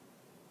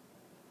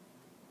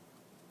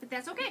 But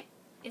that's okay.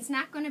 It's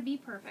not going to be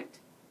perfect.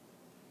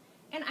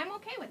 And I'm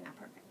okay with not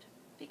perfect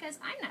because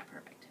I'm not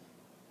perfect.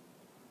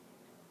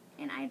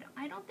 And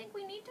I don't think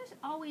we need to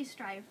always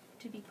strive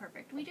to be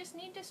perfect. We just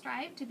need to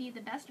strive to be the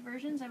best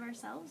versions of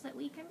ourselves that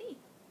we can be.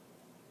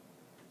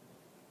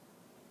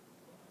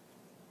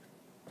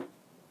 Okay.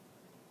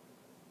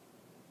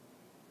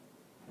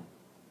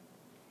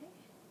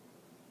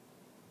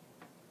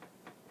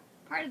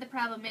 Part of the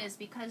problem is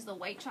because the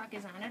white chalk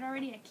is on it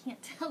already, I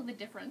can't tell the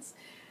difference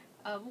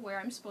of where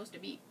I'm supposed to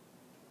be.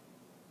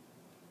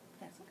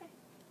 That's okay.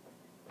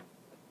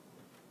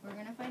 We're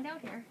going to find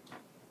out here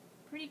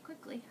pretty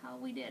quickly how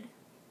we did.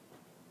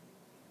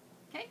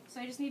 Okay, so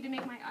I just need to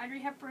make my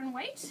Audrey Hepburn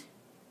white,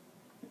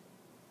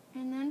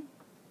 and then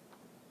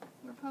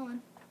we're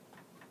pulling.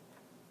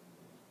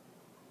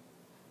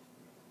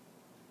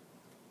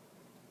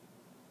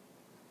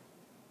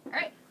 All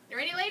right, you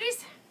ready,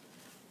 ladies?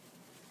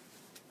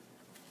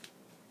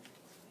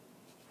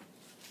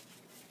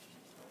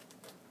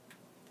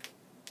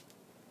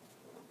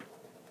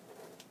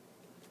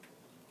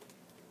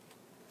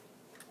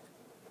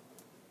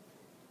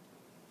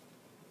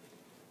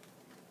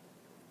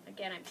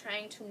 Again, I'm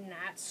trying to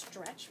not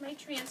stretch my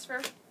transfer,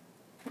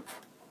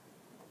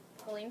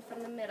 pulling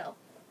from the middle.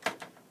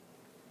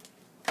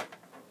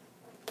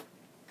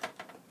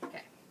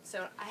 Okay,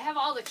 so I have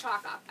all the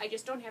chalk off. I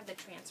just don't have the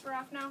transfer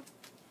off now.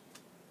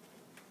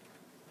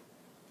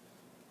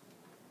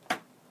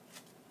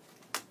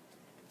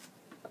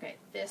 Okay,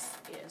 this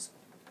is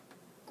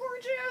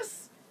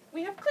gorgeous.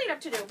 We have cleanup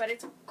to do, but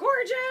it's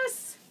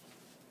gorgeous.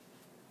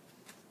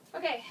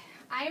 Okay,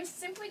 I am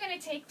simply going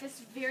to take this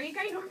very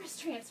ginormous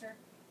transfer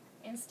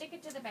and stick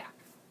it to the back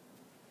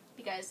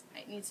because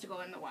it needs to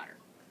go in the water.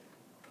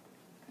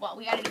 Well,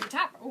 we got to do the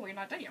top. Oh, we're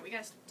not done yet. We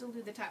got to still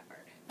do the top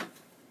part.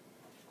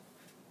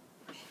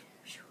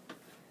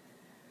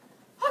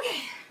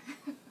 Okay.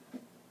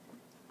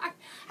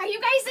 Are you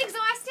guys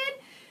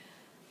exhausted?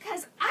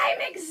 Because I'm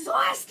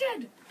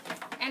exhausted.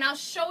 And I'll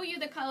show you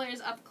the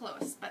colors up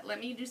close, but let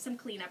me do some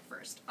cleanup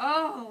first.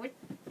 Oh,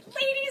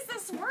 ladies,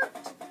 this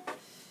worked.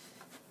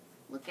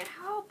 Look at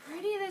how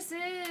pretty this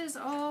is.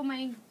 Oh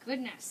my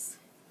goodness.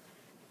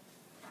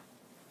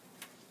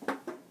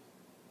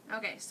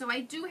 Okay, so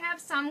I do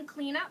have some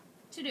cleanup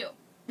to do.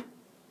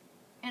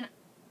 And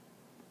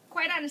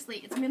quite honestly,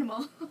 it's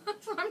minimal.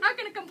 So I'm not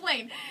going to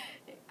complain.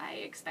 I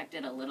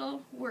expected a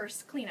little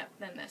worse cleanup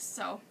than this,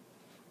 so.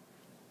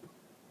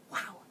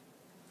 Wow.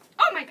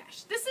 Oh my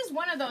gosh, this is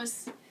one of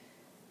those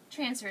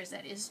transfers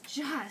that is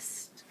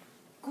just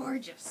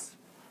gorgeous.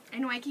 I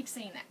know I keep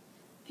saying that.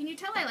 Can you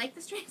tell I like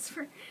this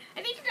transfer?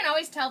 I think you can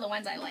always tell the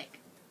ones I like,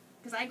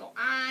 because I go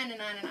on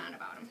and on and on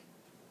about them.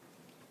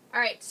 All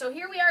right, so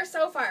here we are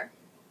so far.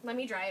 Let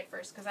me dry it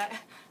first, because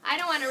I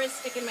don't want to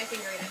risk sticking my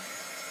finger in it.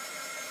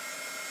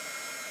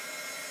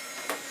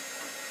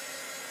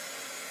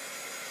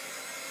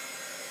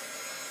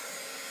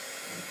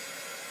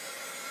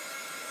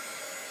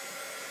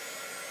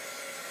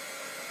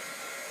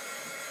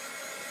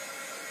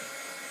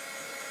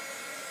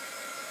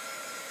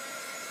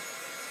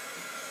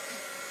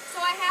 So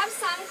I have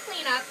some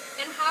cleanup,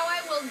 and how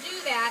I will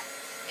do that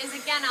is,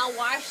 again, I'll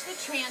wash the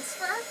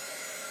transfer,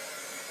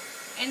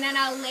 and then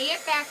I'll lay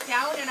it back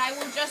down, and I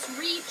will just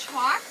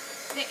re-chalk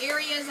the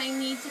areas I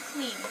need to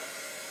clean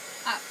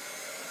up.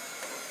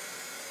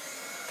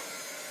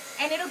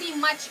 And it'll be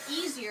much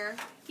easier,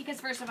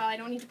 because first of all, I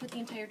don't need to put the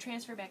entire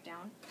transfer back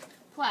down.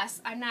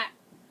 Plus, I'm not,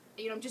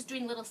 I'm just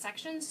doing little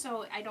sections,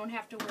 so I don't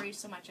have to worry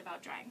so much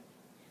about drying.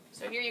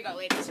 So here you go,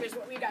 ladies. Here's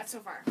what we got so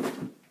far.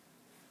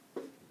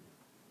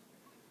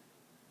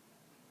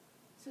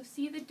 So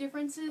see the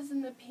differences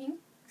in the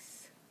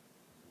pinks?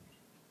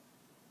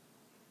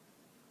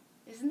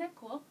 Isn't that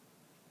cool?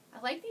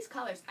 I like these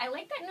colors. I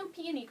like that new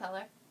peony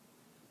color.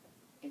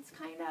 It's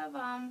kind of,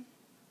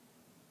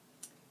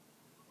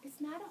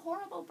 it's not a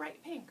horrible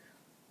bright pink.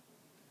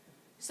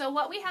 So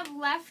what we have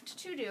left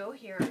to do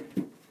here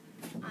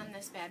on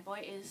this bad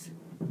boy is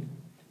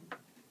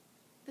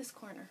this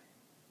corner.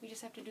 We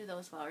just have to do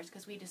those flowers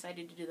because we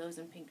decided to do those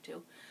in pink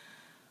too.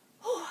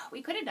 Oh,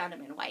 we could have done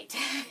them in white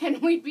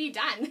and we'd be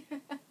done.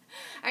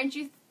 Aren't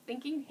you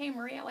thinking, hey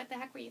Maria, what the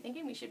heck were you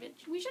thinking? We should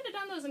have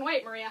done those in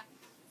white, Maria.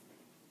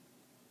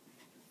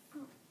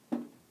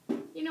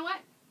 You know what?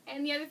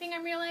 And the other thing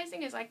I'm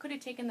realizing is I could have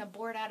taken the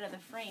board out of the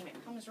frame.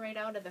 It comes right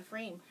out of the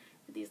frame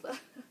with these little...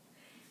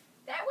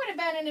 That would have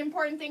been an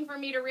important thing for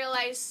me to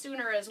realize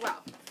sooner as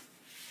well.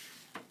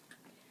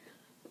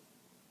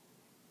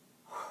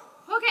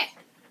 Okay,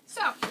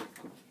 so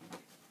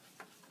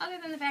other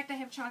than the fact I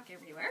have chalk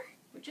everywhere,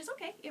 which is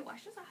okay, it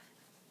washes off.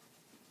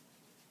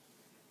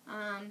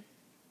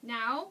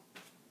 Now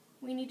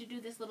we need to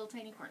do this little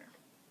tiny corner.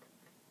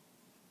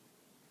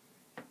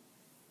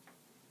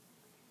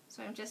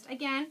 So I'm just,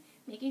 again,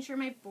 making sure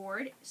my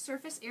board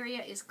surface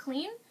area is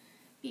clean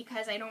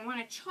because I don't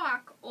want to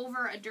chalk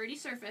over a dirty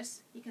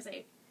surface because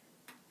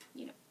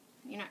you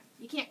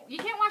can't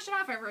wash it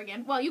off ever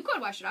again. Well, you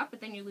could wash it off, but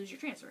then you lose your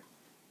transfer.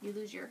 You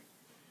lose your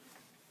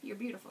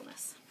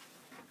beautifulness.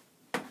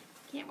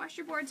 Can't wash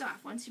your boards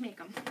off once you make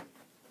them.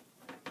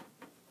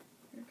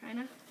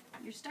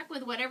 You're stuck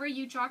with whatever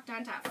you chalked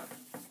on top of.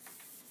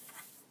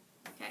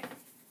 Okay.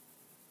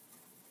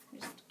 I'm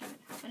just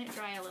helping it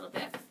dry a little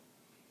bit.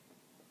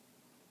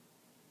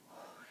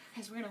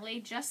 Because we're going to lay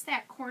just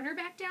that corner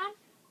back down.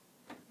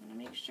 I'm going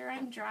to make sure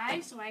I'm dry,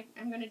 so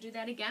I'm going to do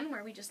that again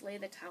where we just lay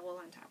the towel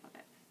on top of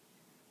it.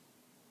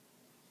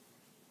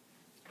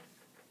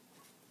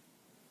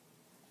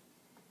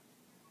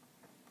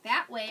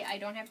 That way I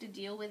don't have to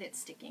deal with it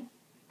sticking.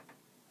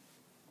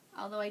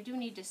 Although I do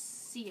need to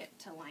see it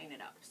to line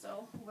it up,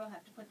 so we'll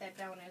have to put that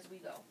down as we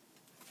go.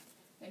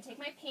 I'm going to take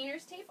my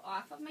painter's tape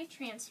off of my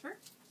transfer.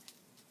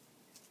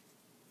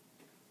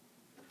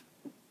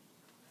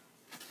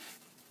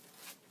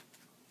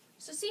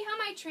 So see how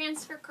my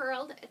transfer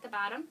curled at the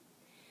bottom?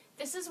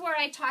 This is where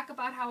I talk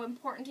about how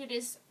important it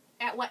is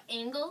at what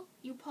angle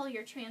you pull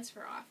your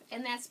transfer off.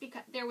 And that's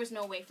because there was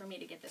no way for me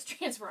to get this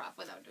transfer off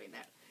without doing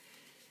that.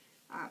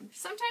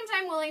 Sometimes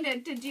I'm willing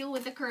to deal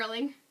with the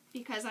curling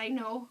because I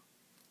know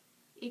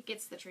it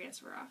gets the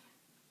transfer off.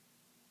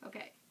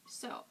 Okay,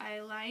 so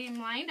I am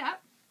lined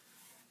up,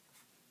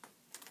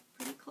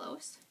 pretty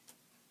close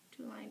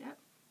to lined up.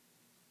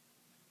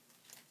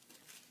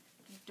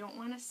 I don't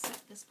want to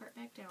set this part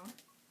back down.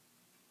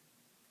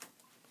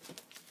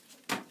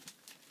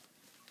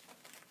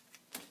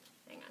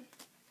 Hang on.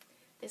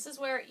 This is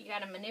where you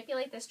got to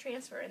manipulate this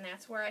transfer, and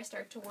that's where I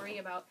start to worry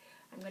about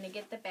I'm going to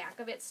get the back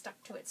of it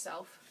stuck to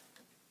itself.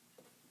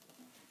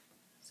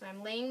 So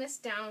I'm laying this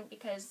down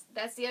because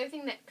that's the other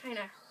thing that kind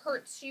of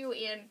hurts you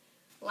in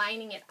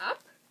lining it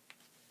up,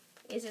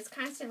 is it's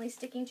constantly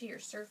sticking to your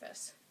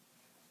surface.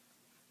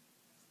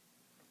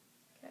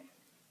 Okay.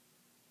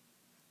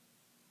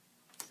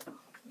 So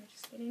we're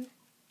just getting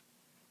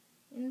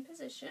in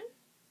position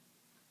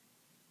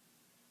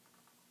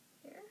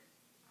here.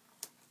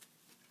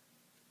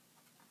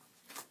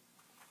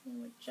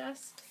 And we're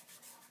just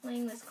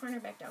laying this corner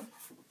back down.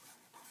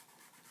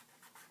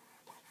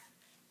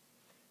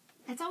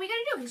 That's all we gotta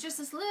do. It's just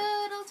this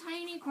little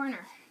tiny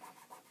corner.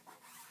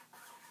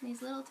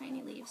 These little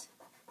tiny leaves.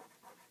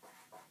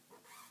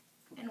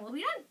 And we'll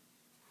be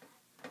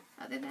done.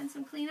 Other than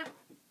some cleanup.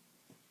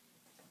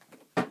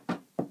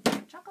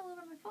 Chalk all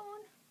over my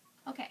phone.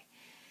 Okay.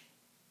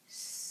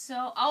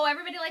 So, oh,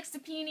 everybody likes the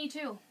peony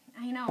too.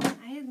 I know.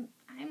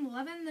 I'm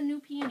loving the new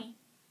peony.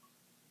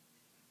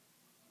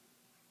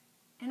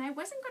 And I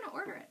wasn't gonna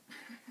order it.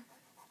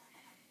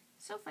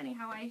 So funny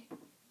how I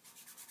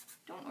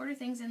don't order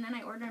things and then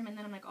I order them and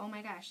then I'm like, oh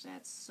my gosh,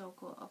 that's so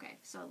cool. Okay,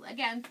 so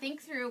again,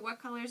 think through what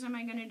colors am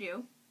I going to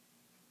do.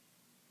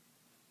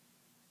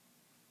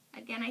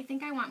 Again, I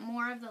think I want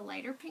more of the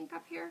lighter pink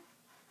up here.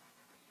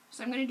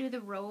 So I'm going to do the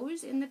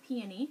rose in the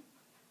peony.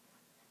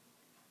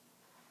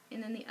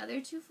 And then the other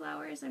two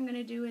flowers I'm going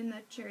to do in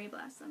the cherry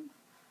blossom.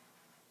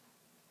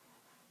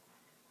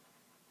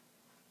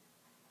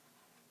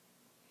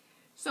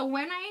 So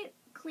when I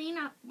clean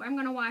up, I'm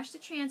going to wash the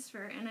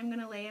transfer and I'm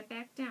going to lay it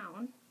back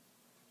down.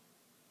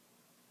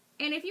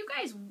 And if you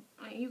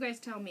guys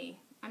tell me,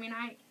 I mean,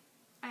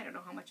 I don't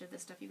know how much of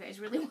this stuff you guys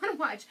really want to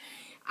watch.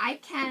 I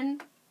can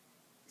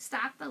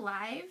stop the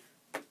live,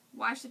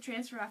 wash the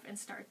transfer off, and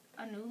start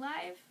a new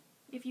live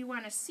if you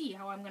want to see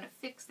how I'm going to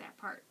fix that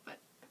part. But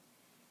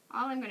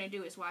all I'm going to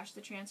do is wash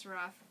the transfer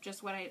off,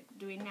 just what I'm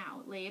doing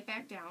now. Lay it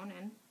back down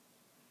and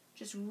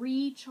just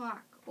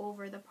re-chalk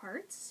over the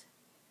parts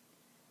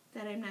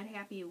that I'm not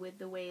happy with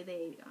the way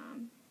they,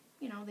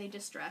 they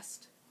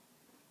distressed.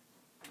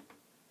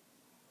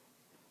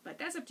 But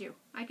that's up to you.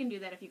 I can do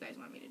that if you guys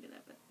want me to do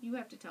that, but you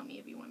have to tell me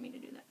if you want me to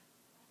do that.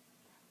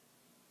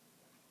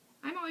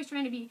 I'm always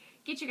trying to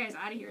get you guys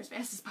out of here as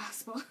fast as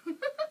possible.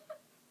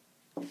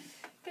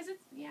 Because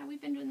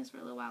we've been doing this for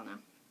a little while now.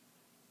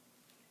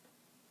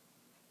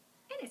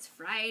 And it's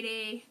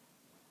Friday.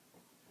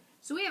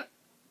 So we have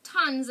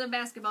tons of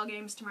basketball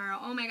games tomorrow.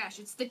 Oh my gosh,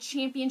 it's the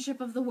championship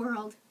of the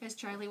world, as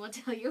Charlie will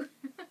tell you.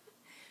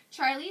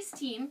 Charlie's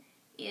team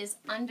is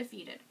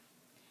undefeated.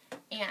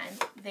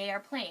 And they are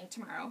playing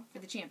tomorrow for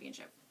the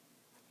championship.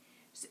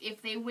 So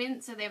if they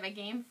win, so they have a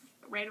game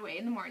right away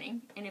in the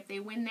morning, and if they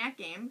win that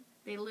game,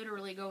 they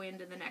literally go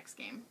into the next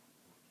game.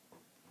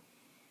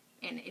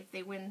 And if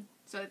they win,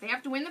 so they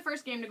have to win the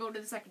first game to go to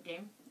the second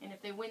game. And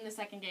if they win the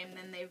second game,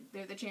 then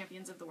they're the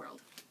champions of the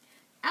world.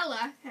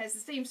 Ella has the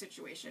same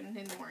situation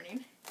in the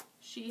morning.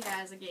 She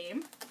has a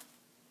game.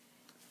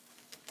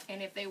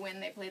 And if they win,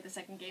 they play the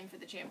second game for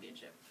the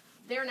championship.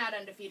 They're not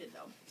undefeated,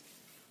 though.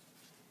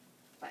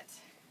 But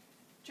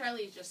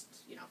Charlie's just,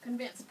 you know,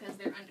 convinced because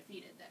they're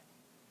undefeated that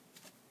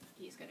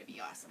he's going to be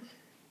awesome.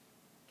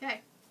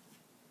 Okay.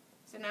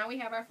 So now we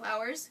have our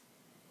flowers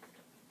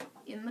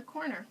in the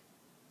corner.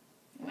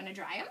 I'm going to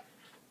dry them,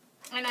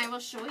 and I will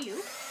show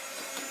you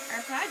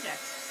our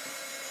project.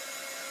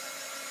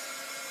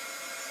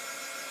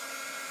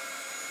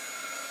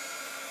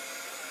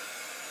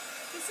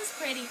 This is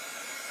pretty.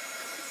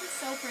 This is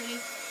so pretty.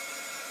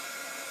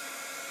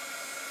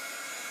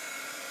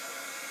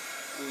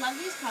 I love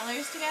these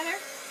colors together.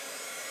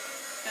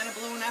 Kind of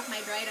blowing off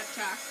my dried up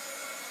chalk.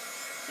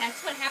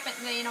 That's what happens,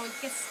 you know, it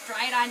gets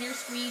dried on your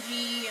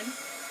squeegee and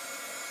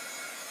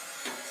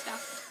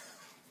stuff.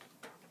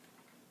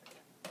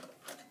 Put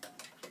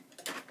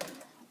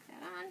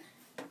that on.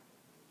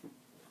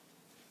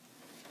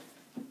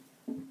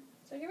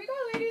 So here we go,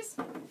 ladies.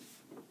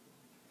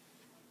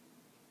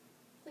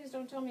 Please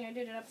don't tell me I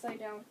did it upside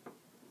down.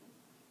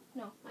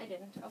 No, I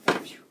didn't.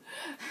 Okay.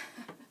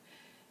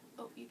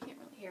 Oh, you can't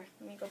really hear.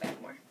 Let me go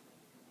back more.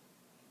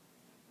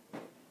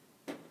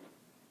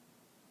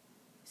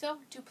 So,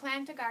 to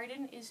plant a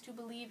garden is to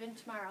believe in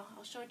tomorrow.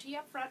 I'll show it to you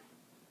up front,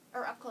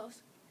 or up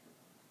close.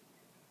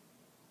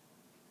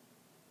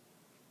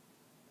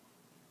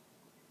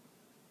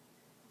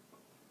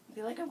 I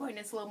feel like I'm going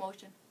in slow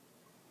motion.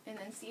 And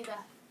then see the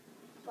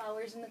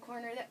flowers in the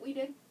corner that we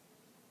did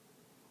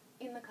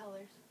in the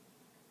colors.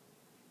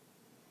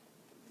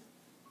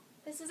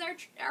 This is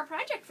our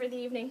project for the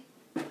evening.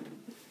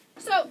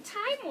 So,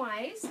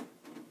 time-wise,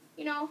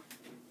 you know,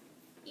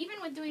 even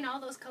with doing all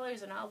those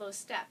colors and all those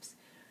steps,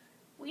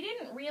 we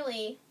didn't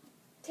really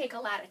take a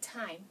lot of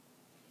time.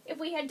 If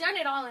we had done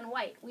it all in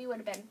white, we would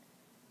have been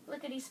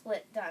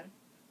lickety-split done.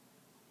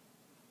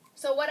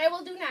 So what I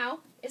will do now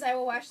is I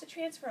will wash the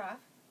transfer off.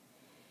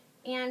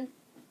 And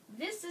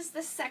this is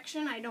the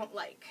section I don't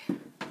like.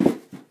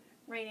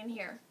 Right in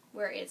here,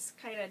 where it's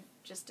kind of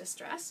just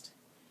distressed.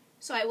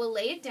 So I will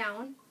lay it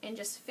down and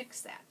just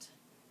fix that.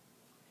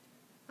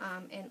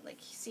 And like,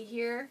 see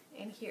here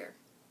and here.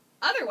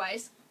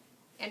 Otherwise,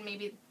 and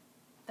maybe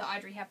the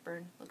Audrey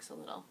Hepburn looks a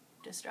little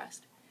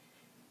distressed.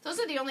 Those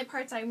are the only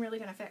parts I'm really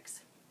going to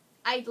fix.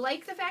 I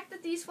like the fact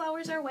that these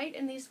flowers are white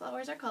and these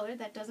flowers are colored.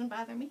 That doesn't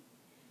bother me.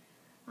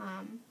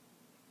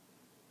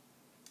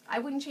 I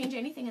wouldn't change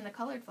anything in the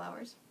colored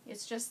flowers.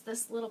 It's just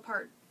this little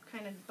part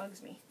kind of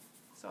bugs me.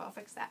 So I'll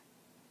fix that.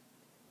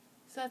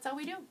 So that's all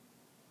we do.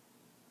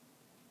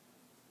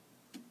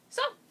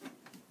 So,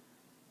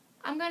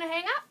 I'm going to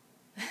hang up.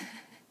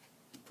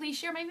 Please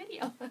share my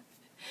video.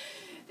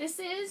 This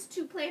is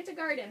To Plant a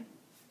Garden.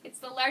 It's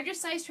the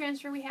largest size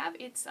transfer we have.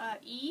 It's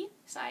E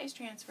size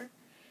transfer.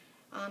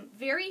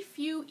 Very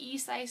few E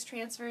size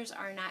transfers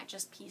are not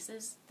just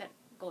pieces that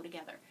go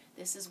together.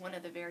 This is one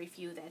of the very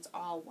few that's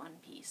all one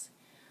piece.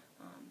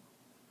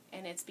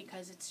 And it's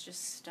because it's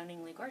just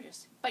stunningly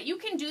gorgeous. But you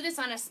can do this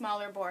on a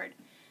smaller board.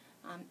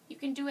 You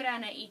can do it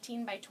on an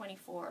 18 by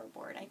 24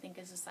 board, I think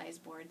is the size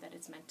board that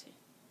it's meant to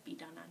be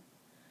done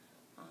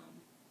on.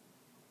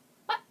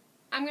 But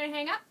I'm going to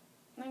hang up.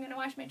 I'm going to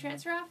wash my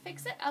transfer off,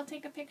 fix it. I'll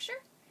take a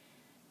picture.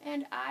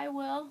 And I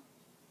will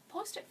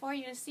post it for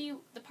you to see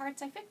the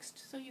parts I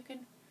fixed so you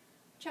can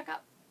check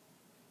out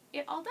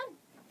it all done.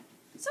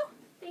 So,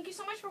 thank you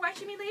so much for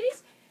watching me,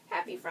 ladies.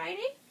 Happy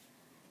Friday.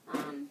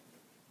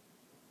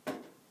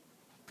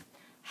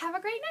 Have a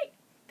great night.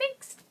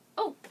 Thanks.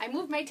 Oh, I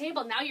moved my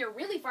table. Now you're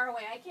really far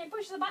away. I can't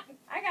push the button.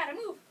 I gotta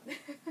move.